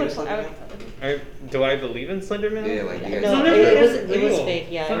sister and I would. Do I believe in Slenderman? Yeah, like no, it was fake.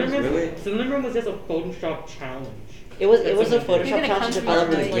 Yeah. Slenderman was just a Photoshop challenge. It was a Photoshop challenge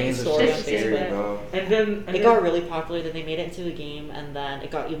developed as like a story on Facebook. And then it got really popular. Then they made it into a game, and then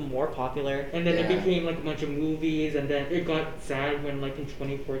it got even more popular. And then it became like a bunch of movies. And then it got sad when, like in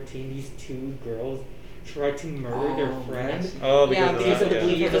 2014, these two girls tried to murder their friend. Because of the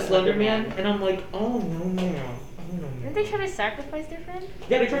belief of the Slenderman. And I'm like, oh no, man. Didn't they try to sacrifice their friend?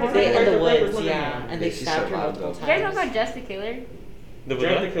 Yeah, they tried to sacrifice in the woods. And they stabbed her multiple times. You guys know about Jess the Killer?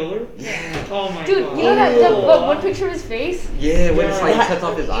 Jack the Killer? Yeah. Oh my god. Dude, you know that one picture of his face? Yeah, when it's like cuts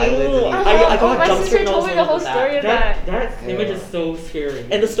off his eyelids. I got my jump sister scared told me the whole story of that. That image is so scary.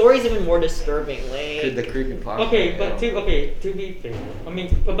 And the story is even more disturbing. Like the creepypasta. Okay, but to be fair, I mean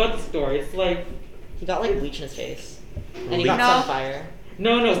about the story, it's like he got like bleach in his face, and he got set on fire.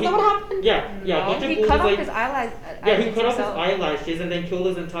 No. Is that what happened? Yeah. He cut off his eyelashes. Yeah, he cut off his eyelashes and then killed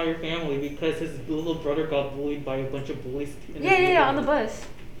his entire family because his little brother got bullied by a bunch of bullies. Yeah, on the bus.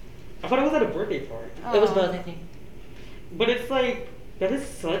 I thought it was at a birthday party. Oh. It was both, I think. But it's like, that is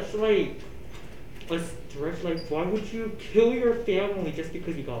such like a stretch. Like, why would you kill your family just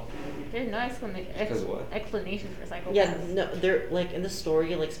because you got bullied? There's no explanation for psychopaths. Yeah, no, they're like in the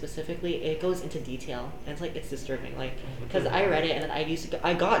story, like specifically, it goes into detail, and it's disturbing. Like, because I read it, and then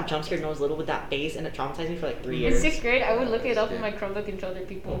I got jump scared when I was little with that face, and it traumatized me for like 3 years. In 6th grade, I would look it up in my Chromebook and show other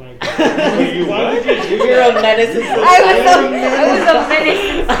people. Oh my god. Why would you do You're a menace in society. I was a menace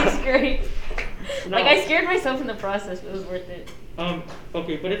in 6th grade. No. Like, I scared myself in the process, but it was worth it.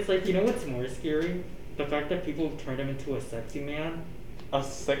 Okay, but it's like, you know what's more scary? The fact that people turn him into a sexy man. A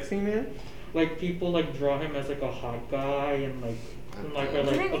sexy man? Like, people like draw him as like a hot guy and like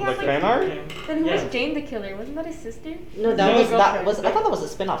fan art? Then who was Jane the Killer? Wasn't that his sister? No, that was I thought that was a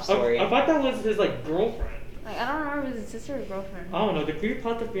spin-off story. I thought that was his like girlfriend. Like, I don't remember if it was his sister or girlfriend. I don't know. The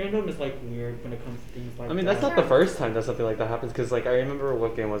creepypasta fandom is like weird when it comes to things like that. I mean, that's not the first time that something like that happens. Because like I remember,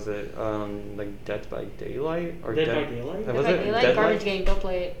 what game was it? Like Dead by Daylight or Dead by Daylight? Was Dead it by Daylight? Dead Garbage by- game, go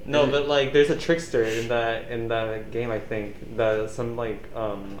play it. No, but like there's a trickster in that game. I think that some like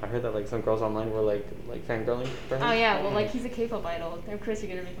I heard that like some girls online were like fangirling for him. Oh yeah, well like he's a K-pop idol. Of course you're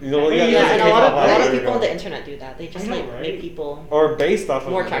gonna make him. You know, sad. yeah, Yeah, and a lot of K-pop people idol. on the internet do that. They just I know, like right? make people. Or based off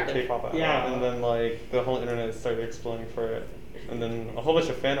of More like, attractive. K-pop idol. Yeah. And then like the whole internet started exploding for it. And then a whole bunch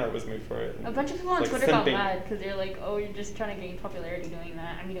of fan art was made for it. A bunch of people on Like Twitter got simping. mad because they're like, "Oh, you're just trying to gain popularity doing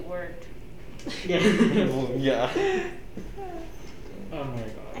that." I mean, it worked. Yeah. Yeah. Oh my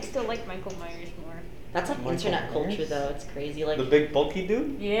I god. still like Michael Myers more. That's like Michael internet culture Myers? though. It's crazy. Like The big bulky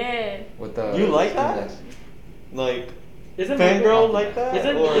dude? Yeah. With the You like that? yes. Like Isn't fangirl Michael- like that?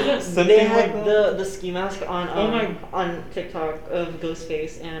 Isn't- or isn't- something they like had that? the ski mask on Oh my- on TikTok of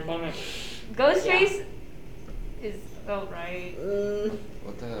Ghostface and Oh my. Ghostface is alright.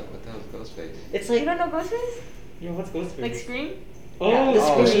 What the hell's Ghostface? it's You like don't know Ghostface? Yeah, what's Ghostface? Like Scream? Oh, yeah, the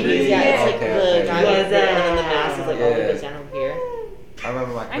oh, screen Scream. yeah, it's Yeah. like Okay, the okay. guy with it and then the mask is like all the way Yeah. goes down over here. I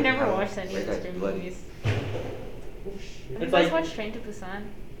remember my. I cousin never had watched one. any of Like, the that's Scream bloody. movies. Oh, Have shit. you It's guys like watched Train to Busan?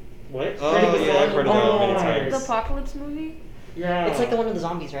 what? Oh, Train to yeah, Busan? I've heard of that many Oh, times. The Apocalypse movie? Yeah. It's like the one with the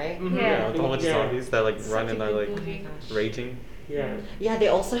zombies, right? Mhm. Yeah. With a whole bunch of Yeah. zombies that like It's run such and a are good like movie. raging. Yeah. Yeah, they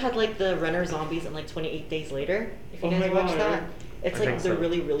also had like the runner zombies in like 28 Days Later. If you Oh guys my watched God. that, it's I like think the so.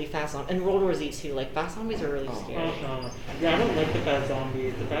 really really fast zombies. And World War Z too. Like fast zombies are really Oh. scary. Yeah, I don't like the fast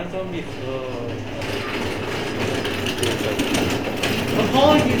zombies. The fast zombies.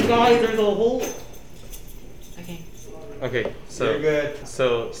 Apologies, guys. There's a whole. Okay. Okay, so You're good.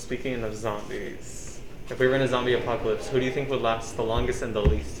 So speaking of zombies, if we were in a zombie apocalypse, who do you think would last the longest and the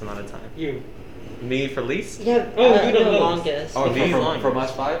least amount of time? You. Me for least? Yeah. Oh, you the the most. longest. Oh, Me from, longest. from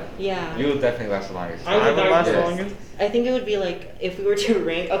us five? Yeah. You will definitely last the longest. I would would last the Yes. longest. I think it would be like if we were to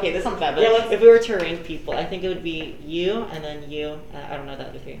rank. Okay, this sounds bad, but Yeah, let's- if we were to rank people, I think it would be you and then you. I don't know the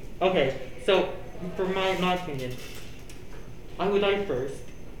other three. Okay, so for my opinion, I would die first.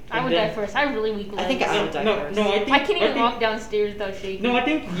 I and would then- die first. I have really weak legs. I think I would die No, first. no, I think I can't even think- walk downstairs without shaking. No, I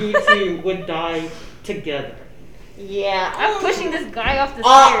think you two would die together. Yeah. I'm pushing this guy off the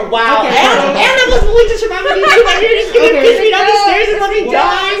Oh stairs. wow! Okay, and, so- and I was willing to survive with you too, but you're just gonna Okay. push me down the stairs and let me Well,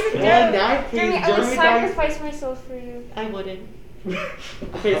 die. well, in that case, Jeremy, I would Jeremy dies. sacrifice myself for you. I wouldn't.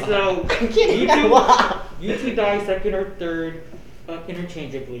 Okay, so I'm kidding. you two, Wow. you two die second or third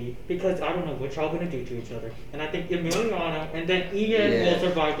interchangeably because I don't know what y'all gonna do to each other. And I think Emiliano and then Ian Yeah. will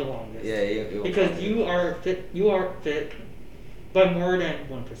survive the longest. Yeah, you Because you are fit by more than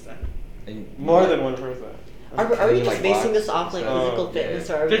 1%. More than 1%. Are we You just like basing box this off like and physical stuff? fitness,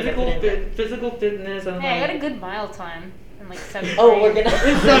 Yeah. or are we gonna put in? Physical fitness and Hey, I got a like good mile time in like 7th Oh, grade. we're gonna.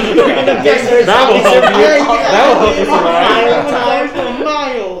 That That will help you. That will help you survive. Time per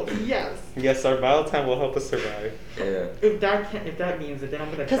mile. Yes. Yes, our battle time will help us survive. Yeah. If that means it, then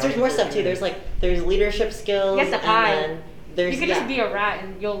I'm gonna. Because die there's more for stuff too. you. There's leadership skills, You have to and hide. then there's You could yeah. just be a rat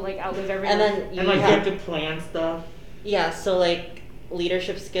and you'll like outlive everyone. and then you And like you have have to plan stuff. yeah. So like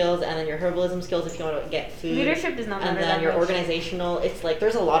leadership skills, and then your herbalism skills if you want to get food. Leadership does not And matter then that your much. organizational. It's like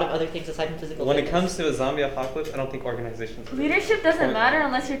there's a lot of other things aside from physical. When it fitness. comes to a zombie apocalypse, I don't think organizations. Leadership doesn't matter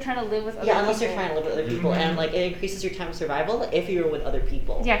unless you're trying to live with other Yeah, unless people. you're trying to live with other people, and like it increases your time of survival if you're with other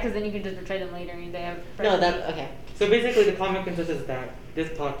people. Yeah, because then you can just betray them later and they have. No, friends. that okay. So basically, the common consensus is that this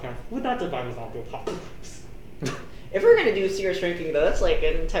podcast would not survive a zombie apocalypse. If we're gonna do serious ranking though, that's like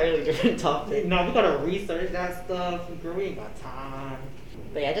an entirely different topic. No, we gotta research that stuff. Girl, we ain't got time.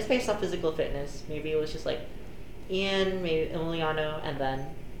 But yeah, just based off physical fitness, maybe it was just like Ian, maybe Emiliano, and then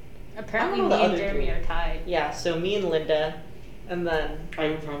Apparently, I don't me know the and other Jeremy three. are tied. yeah, so me and Linda, and then I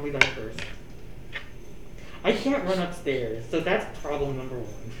would probably die first. I can't run upstairs, so that's problem number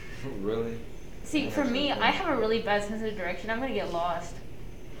one. Really? See, for me, I have a really bad sense of direction. I'm gonna get lost.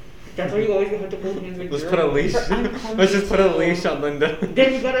 That's why you always have to hold hands with Let's girls. put a leash. For Let's just put a leash on Linda.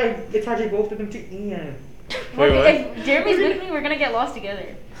 Then you gotta attach both of them to Ian. Wait, what? If Jeremy's with me, we're gonna get lost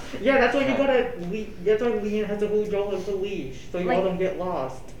together. Yeah, that's why you gotta. That's why Leanne has to hold y'all with the leash, so you all Like- don't get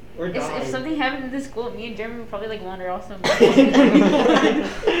lost or die. If something happened in this school, me and Jeremy would probably like wander off somewhere.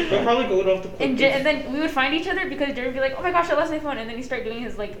 We'll probably go off the. And then we would find each other because Jeremy would be like, "Oh my gosh, I lost my phone," and then he start doing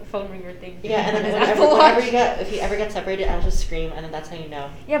his like phone ringer thing. yeah, and then His whenever, Apple Watch. if you ever get separated, I'll just scream, and then that's how you know.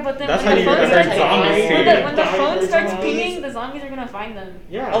 Yeah, but then That's when the how you phone get starts zombies when too. when the phone Die starts for pinging, zombies. the zombies are gonna find them.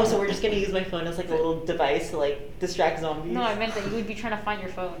 Yeah. Oh, so we're just gonna use my phone as like a little device to like distract zombies. No, I meant that you would be trying to find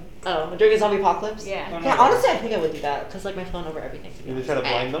your phone. Oh, during a zombie apocalypse. Yeah. Oh, no. Yeah, honestly, I think I would do that because like my phone over everything. To be You honest. try to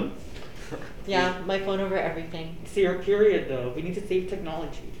blind them. Yeah, my phone over everything. See, our period though. We need to save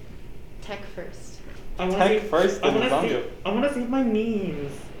technology. Tech first. I want Tech to first, then zombie. I want to save my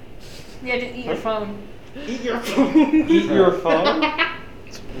memes. Yeah, just eat your phone. Eat your phone. Eat your phone?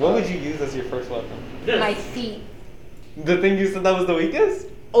 What would you use as your first weapon? My feet. The thing you said that was the weakest?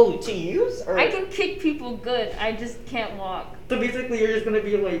 Oh, to use? Or I can kick people good. I just can't walk. So basically, you're just gonna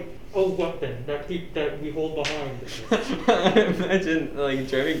be like a weapon that we hold behind. Imagine like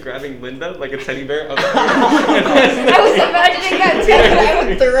Jeremy grabbing Linda like a teddy bear. I was imagining that too. I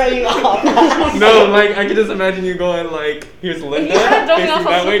would throw you off. No, like I can just imagine you going like, here's Linda, you try to throw me facing off,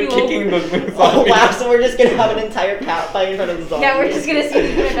 I'll that way, flip you kicking over. the Oh zombie. wow, so we're just gonna have an entire cat fight in front of the zombies. Yeah, we're just gonna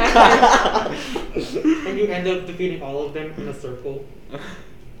see who's gonna die first. And you end up defeating all of them in a circle.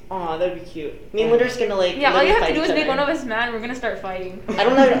 Aw, that'd be cute. Me and Linda's gonna like. Yeah, all you have to fight do is each make other. one of us mad. We're gonna start fighting. I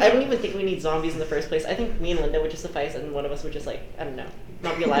don't know. I don't even think we need zombies in the first place. I think me and Linda would just suffice, and one of us would just like, I don't know,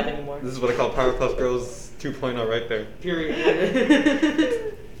 not be alive anymore. This is what I call Powerpuff Girls 2.0 right there.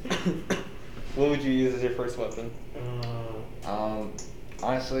 Period. What would you use as your first weapon?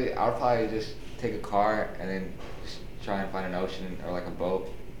 Honestly, I would probably just take a car and then just try and find an ocean or like a boat.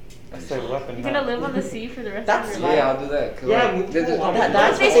 That's a weapon. You're gonna live on the sea for the rest That's of your life. Yeah, I'll do that. Cause Yeah, like, we- there's well, just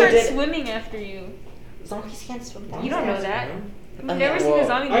that's They what start they did. swimming after you. Zombies can't swim. You don't know that. You've Oh, never yeah. seen a Well,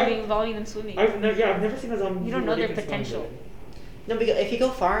 zombie I- movie involving them swimming. I've never seen a zombie. You don't know where their they can swim potential. good. No, because if you go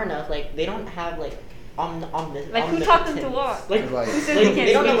far enough, like they don't have like Like who taught them to walk? Like, Like- Who said like, they can't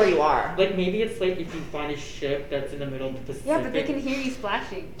They don't know swim? where you are. Like maybe it's like if you find a ship that's in the middle of the Pacific. Yeah, but they can hear you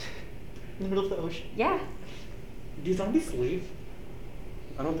splashing. In the middle of the ocean. Yeah. Do zombies sleep?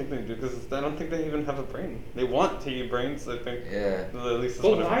 I don't think they do because I don't think they even have a brain. They want to eat brains, I think. Yeah. At least that's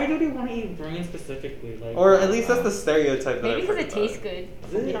But what why do they want to eat brains specifically? Like, Or at least that's the stereotype that Maybe I've because heard it about tastes good.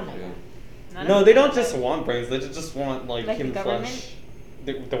 We don't know. None No, of they them. don't just want brains. They just want like Like the human government? flesh.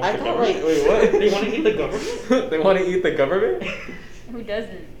 They want I the thought, government. like- Wait, what? They want to eat the government? They want to eat the government? Who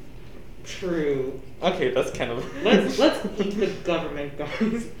doesn't? True. Okay, that's kind of. Let's eat the government,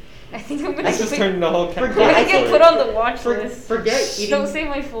 guys. I think I'm gonna Let's just get, turn the whole. I'm Forget- gonna get put on the watch For- list. forget eating- Don't say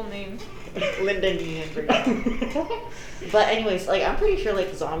my full name. Linda and Ian. But anyways, like I'm pretty sure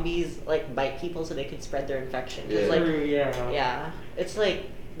like zombies like bite people so they could spread their infection. 'Cause, Yeah. like True, yeah. yeah, it's like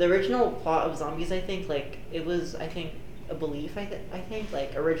the original plot of zombies. I think like it was I think a belief. I think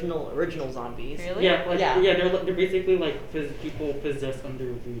like original zombies. Really? Yeah, like, Yeah. they're basically like people possessed under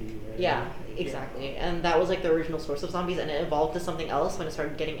voodoo, right? Yeah, exactly. And that was like the original source of zombies, and it evolved to something else when it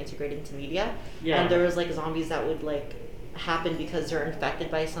started getting integrated into media. Yeah. And there was like zombies that would like happen because they're infected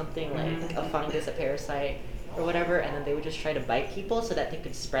by something like Mhm. a fungus, a parasite, or whatever, and then they would just try to bite people so that they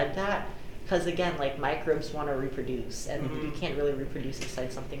could spread that. Because again, like microbes want to reproduce, and Mhm. you can't really reproduce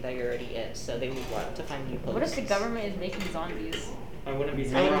inside something that you're already in. So they would want to find new hosts. What if the government is making zombies? I wouldn't be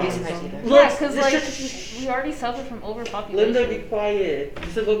I wouldn't be surprised. surprised either. Yeah, Look, because this like just- we already suffer from overpopulation. Linda, be quiet.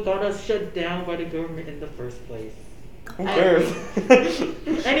 This is what got us shut down by the government in the first place. Who cares?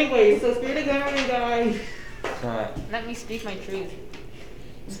 Anyway, so screw the government, guys. Let me speak my truth.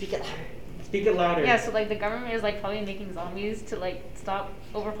 Speak it louder. Speak it louder. Yeah, so like the government is like probably making zombies to like stop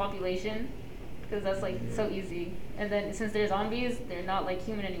overpopulation, because that's like so easy. And then since they're zombies, they're not like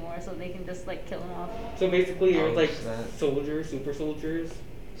human anymore, so they can just like kill them off. So basically, you're like 100%. soldiers, super soldiers.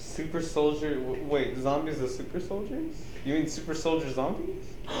 Super soldier. Wait, zombies are super soldiers? You mean super soldier zombies?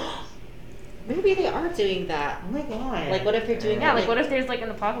 Maybe they are doing that. Oh my god. Like, what if you're doing Yeah, that, like what if there's like an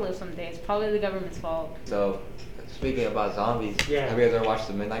apocalypse someday? It's probably the government's fault. So, speaking about zombies, Yeah. have you guys ever watched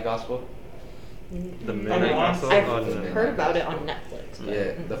The Midnight Gospel? The Midnight Midnight Gospel? Gospel? I've Oh, no. heard about it on Netflix. But,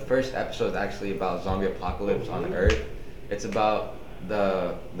 Yeah, the first episode is actually about zombie apocalypse on Earth. It's about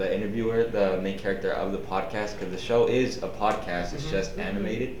the interviewer, the main character of the podcast, because the show is a podcast. It's just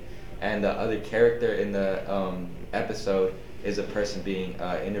animated, and the other character in the episode is a person being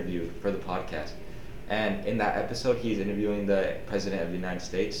interviewed for the podcast. And in that episode, he's interviewing the president of the United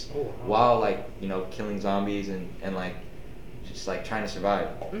States Oh, wow. while like killing zombies and like just like trying to survive.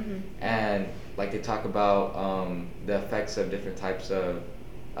 Mm-hmm. And like they talk about the effects of different types of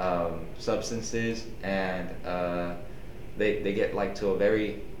substances, and they get like to a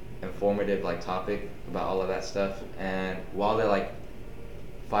very informative like topic about all of that stuff. And while they're like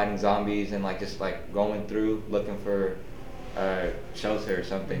fighting zombies and like just like going through looking for shelter or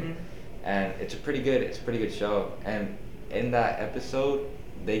something, and it's a pretty good show. And in that episode,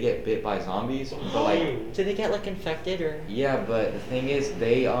 they get bit by zombies, but like Do they get like infected or? yeah, but the thing is,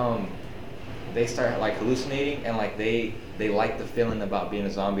 they start like hallucinating, and like they like the feeling about being a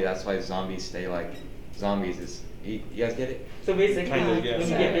zombie. That's why zombies stay like zombies. Is you guys get it? So basically, Kind of, yeah. when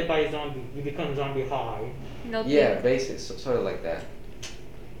you get bit by a zombie, you become zombie high. No. Yeah, basic, sort of like that.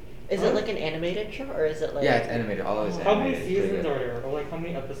 Is it like an animated show or is it like? Yeah, it's animated. All of it's How many animated. seasons are there? Or like how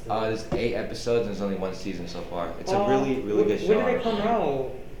many episodes? There's 8 episodes and there's only 1 season so far. It's a really good show. When did it come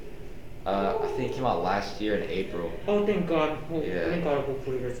out? I think it came out last year in April. Oh, thank God. Yeah. Thank God,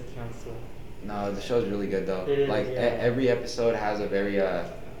 hopefully there's a cancel. No, the show's really good though. It is, Like yeah. every episode has a very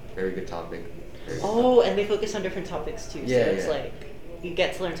good topic. Oh, and they focus on different topics too. Yeah, So it's yeah. like you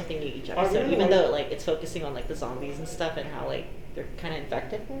get to learn something new each I episode, really even like- though like it's focusing on like the zombies and stuff and how like they're kind of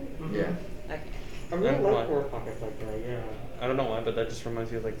infected. Mhm. Yeah. Okay. I really And like what? horror pockets like that, yeah. I don't know why, but that just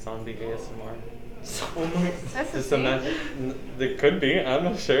reminds me of like zombie ASMR. Oh my. That's the Just same. imagine, there could be. I'm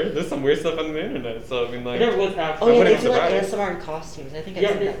not sure. There's some weird stuff on the internet. So I mean, like, There was Oh actually. yeah, wouldn't they do like surprise. ASMR in costumes. I think I've Yeah,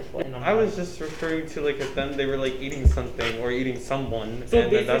 seen they- that before. I was just referring to like at them they were like eating something or eating someone, So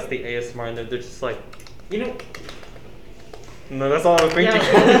and then that's basic- the ASMR, and they're just like, You know. no, that's all I was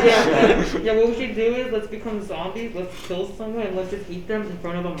thinking. Yeah, what we should do is let's become zombies, let's kill someone, and let's just eat them in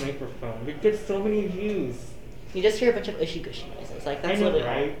front of a microphone. We get so many views. You just hear a bunch of ushy gushy noises. Like that's I know,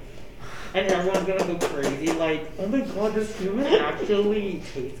 literally right? And everyone's gonna go crazy, like, oh my God, does human actually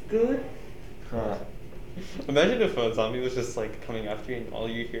taste good? Huh. Imagine if a zombie was just like coming after you, and all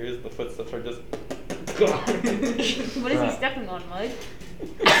you hear is the footsteps are just. God. What is he stepping on, mud?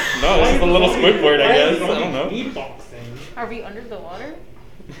 No, it's just a little Squidward, I guess. I don't know. Beatboxing. Are we under the water?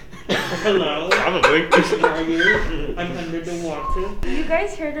 Hello. Probably. Where are you? I'm under the water. You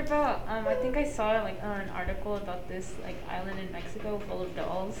guys heard about? I think I saw like an article about this like island in Mexico full of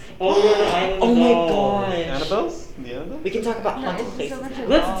dolls. Oh, yeah, the island Oh my dolls. gosh. Annabelle's? The Annabelle? We can talk about No, haunted it's just places. a bunch of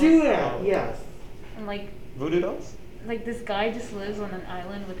Let's dolls. do that. Yes. And like Voodoo dolls? this guy just lives on an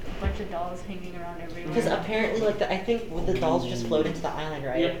island with a bunch of dolls hanging around everywhere. Because apparently, like I think the dolls just float into the island,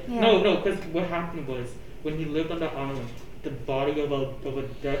 right? Yeah. Yeah. No. Because what happened was when he lived on the island, the body of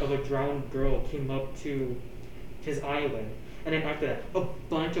a drowned girl came up to his island, and then after that, a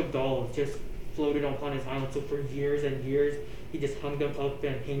bunch of dolls just floated upon his island. So for years and years, he just hung them up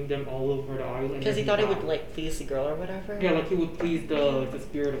and hanged them all over the island. Because he and thought it died. would like please the girl or whatever. Yeah, like he would please the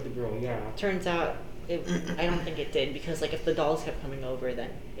spirit of the girl. Yeah. Turns out, I don't think it did because like if the dolls kept coming over, then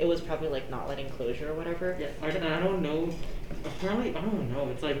it was probably like not letting closure or whatever. Yeah, I don't know. Apparently, I don't know.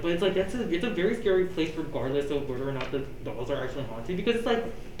 It's like it's a very scary place regardless of whether or not the dolls are actually haunted because it's like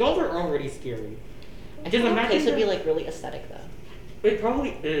dolls are already scary. I Just think the imagine place would be that- like really aesthetic though. It probably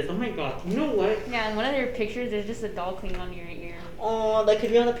is. Oh my God. You know what? Yeah, in one of their pictures, there's just a doll clinging onto your ear. Oh, that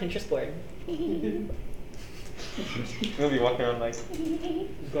could be on the Pinterest board. You're gonna be walking around like.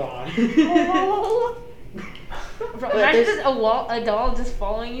 God. Bro, But imagine there's- just a doll just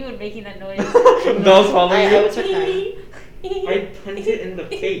following you and making that noise. Dolls following I you. would start crying. I punch it in the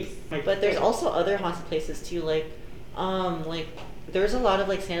face. Like, But there's also other haunted places too, like there's a lot of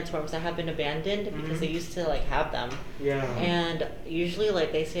like sanatoriums that have been abandoned because they used to like have them. yeah. And usually,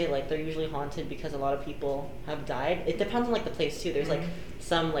 like they say, like they're usually haunted because a lot of people have died. It depends on like the place too. There's like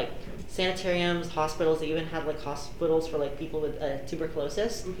some like sanitariums, hospitals. They even have like hospitals for like people with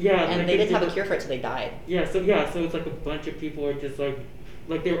tuberculosis. Yeah, and like, they they didn't have a did- cure for it, so they died. So it's like a bunch of people are just like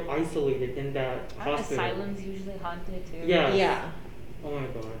they're isolated in that hospital. Asylums usually haunted too. Yeah. Yeah. Oh my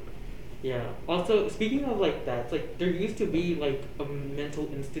God. Yeah. Also, speaking of like that, it's like there used to be like a mental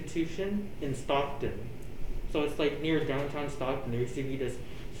institution in Stockton. So it's like near downtown Stockton. There used to be this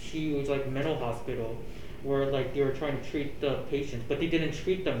huge like mental hospital where like they were trying to treat the patients, but they didn't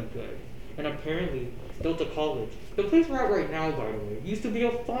treat them good. And apparently, Delta College, the place we're at right now, by the way, used to be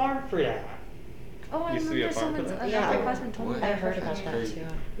a farm for that. Oh, I Used to be a remember farm for someone's that? Yeah. another classmate told me What? I that. heard about That's that crazy. too.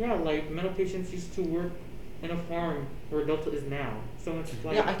 Yeah, like mental patients used to work in a farm where Delta is now. So it's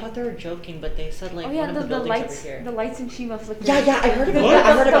like Yeah, I thought they were joking, but they said like Oh yeah, one of the the buildings lights, over here. the lights in Shima flicker. Yeah, I heard about What? that.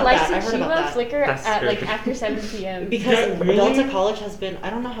 I heard The about lights that. I in heard Shima about that. flicker That's at like scary. after 7 p.m. Because Yeah, really? Delta College has been, I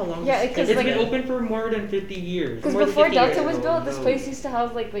don't know how long. Yeah, this because, place it's has been like- open for more than 50 years. Because more than before 50 years Delta was ago, built, this no. place used to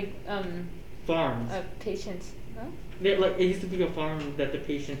have like Farms. patients. Huh? Like it used to be a farm that the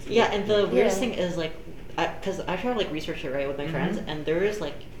patients. Yeah, and the weirdest Yeah. thing is like, because I tried to like research it right with my friends, Mhm. and there is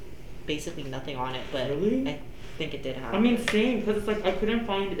like basically nothing on it, but Really? I think it did happen. I mean, same, because it's like I couldn't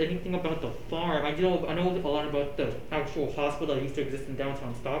find anything about the farm. I know a lot about the actual hospital that used to exist in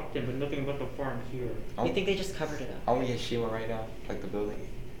downtown Stockton, but nothing about the farm here. you think they just covered it I up? want to get Shima right now, like the building.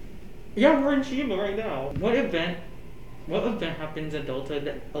 Yeah, we're in Shima right now. What event happens in Delta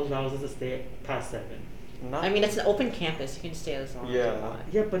that allows us to stay past 7? Not. I mean, it's an open campus. You can stay as long as Yeah. you want.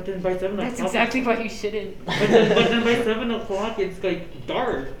 Yeah, but then by 7 That's o'clock. exactly why you shouldn't. But then by 7 o'clock, it's like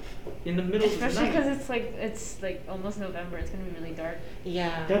dark in the middle Especially of the because night. it's like almost November. It's gonna be really dark.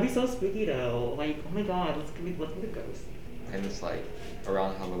 Yeah. That'd be so spooky though. Like, oh my God, let's get a ghost. And it's like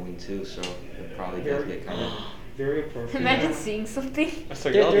around Halloween too, so it probably does get kind of. Very appropriate. Imagine seeing something. So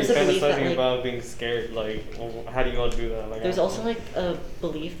There- y'all be there's a belief that, fantasizing like- about being scared. Like, how do y'all do that? Like, There's also like a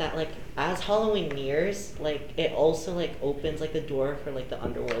belief that like as Halloween nears, like it also like opens like the door for like the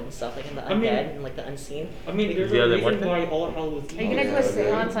underworld and stuff, like in the I mean- undead and like the unseen. I mean, there's Yeah, a they reason work why it? All Hallows Are you gonna Eve. do a Yeah,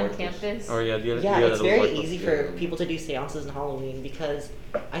 seance on worthless. campus? Oh yeah, Yeah, it's that very was easy yeah. for people to do seances in Halloween because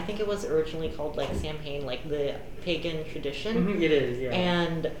I think it was originally called like Samhain, like the pagan tradition. Mhm, it is, yeah.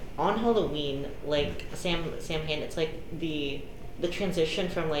 And on Halloween, like Samhain, it's like the transition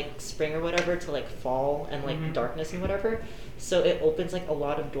from like spring or whatever to like fall and like Mhm. darkness and whatever. So it opens like a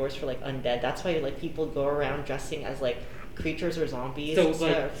lot of doors for like undead. That's why like people go around dressing as like creatures or zombies. So and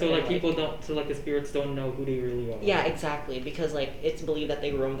stuff, so and, people don't, so like the spirits don't know who they really are. Yeah, exactly. Because like it's believed that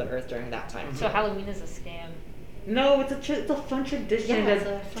they roam the earth during that time. So Halloween is a scam. No, it's a fun tradition Yeah, it's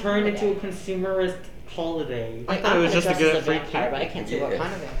that's a fun turned into a holiday. consumerist holiday. I Like, thought I'm it was gonna just to dress get as a free vampire, but I candy. can't say what Yeah.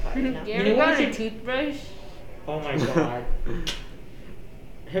 kind of vampire. You know? You You ever know what got we a should- toothbrush? Oh my god.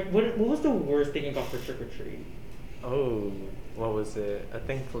 What was the worst thing about for trick or treat? Oh, what was it? I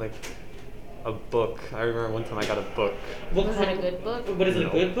think like a book. I remember one time I got a book. What Was it kind- a good book? But is it No.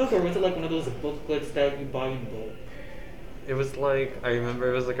 a good book or was it like one of those booklets that you buy in bulk? It was like I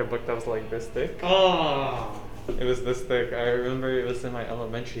remember it was like a book that was like this thick. Ah. It was this thick. I remember it was in my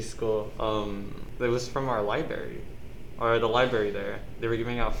elementary school. It was from our library, or the library there. They were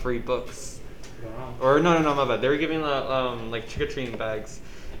giving out free books. Wow. Or no, my bad. They were giving out like trick or treating bags,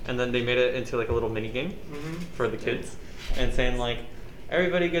 and then they made it into like a little mini game Mhm. for the kids, and saying like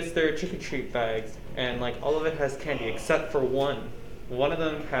everybody gets their trick or treat bags, and like all of it has candy except for one. One of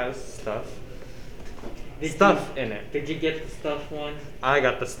them has stuff. Did Stuff you- in it. Did you get the stuff one? I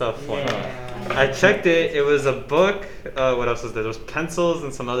got the stuff one. Yeah. I checked it. It was a book. What else was there? There was pencils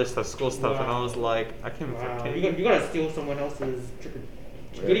and some other stuff, school stuff, and I Wow. was like, I can't Wow. even. You gotta steal someone else's trick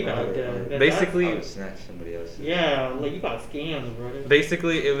or goodie bag. Basically- I would snatch somebody else's. Yeah, like you got scammed, brother.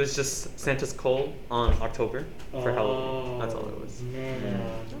 Basically, it was just Santa's cold on October for Halloween. Oh, That's all it was. Man,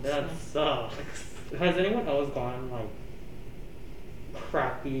 That's that nice. sucks. Has anyone else gotten like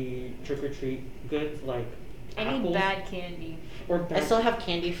crappy trick or treat goods like I need apples? bad candy. Or I bad? still have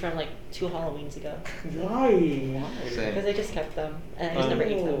candy from like 2 Halloweens ago Why? Same. because I just kept them and I just never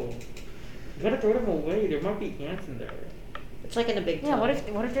ate them. Oh. You gotta throw them away. There might be ants in there. It's like in a big Yeah, tub. what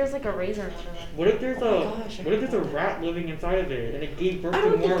if there's like a razor in one of them? What if there's Oh a my gosh, I what if there's a forgot about rat living inside of it and it gave birth I to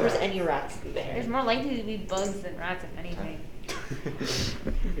don't more think there's rats? any rats there. There's more likely to be bugs than rats, if anything.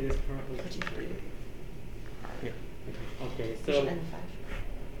 It is currently. Okay, We should so end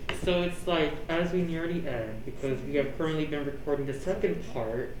 5. so it's like as we near the end because we have currently been recording the second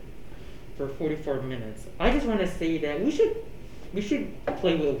part for 44 minutes. I just want to say that we should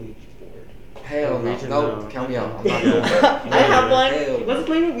play with a Ouija board. Hell no. Region, No, no. count me out. I'm not doing that. I have one. Hell. Let's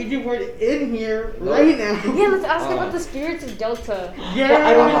play with Ouija board in here No. right now. Yeah, let's ask Oh. about the spirits of Delta. Yeah. Well,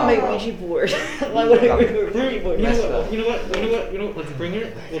 I don't have my Wow. Ouija board. Why would I bring a Ouija board? You know Messed what? up. You know what? You know what? You know what? Let's bring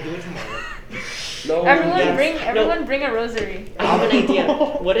it. We'll do it tomorrow. No. Everyone yes. bring a rosary. I have an idea.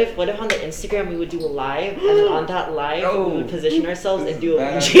 What if on the Instagram we would do a live, and then on that live we would position ourselves and do a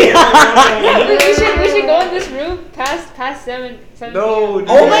Bad. Ouija. we should go in this room past 7 No, p.m.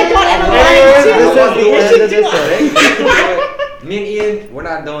 Oh my god, and This live is too. the We end should of do this it. Me and Ian, we're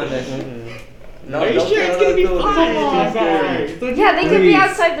not doing this. No, Are you don't sure tell it's gonna us be to do it. fun? Come on, guys. Yeah, they could be Please.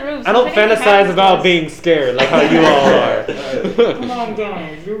 outside the room. So I don't if anything fantasize happens about to us- being scared like how you all are. Come on,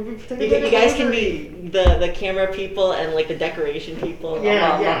 guys. You guys can be the camera people and like the decoration people.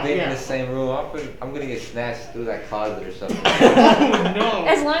 Yeah, I'm yeah. not being in the same room. I'm gonna get snatched through that closet or something. Oh no.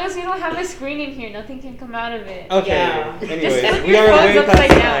 As long as we don't have a screen in here, nothing can come out of it. Okay. Yeah. Anyways, Just put we your are phones way upside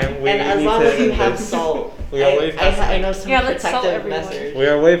past down. time. We And as need long to as you end have this. salt, We are way past I time. know some Yeah, let's salt protective everyone. measures. We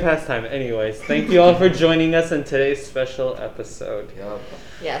are way past time. Anyways, thank you all for joining us in today's special episode. Yup.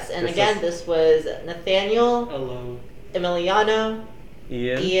 Yes, and This again, is- this was Nathaniel, Hello. Emiliano,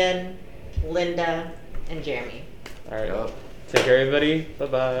 Ian. Ian, Linda, and Jeremy. All right. Yup. Take care, everybody.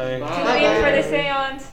 Bye-bye. Bye. Tune in for the seance.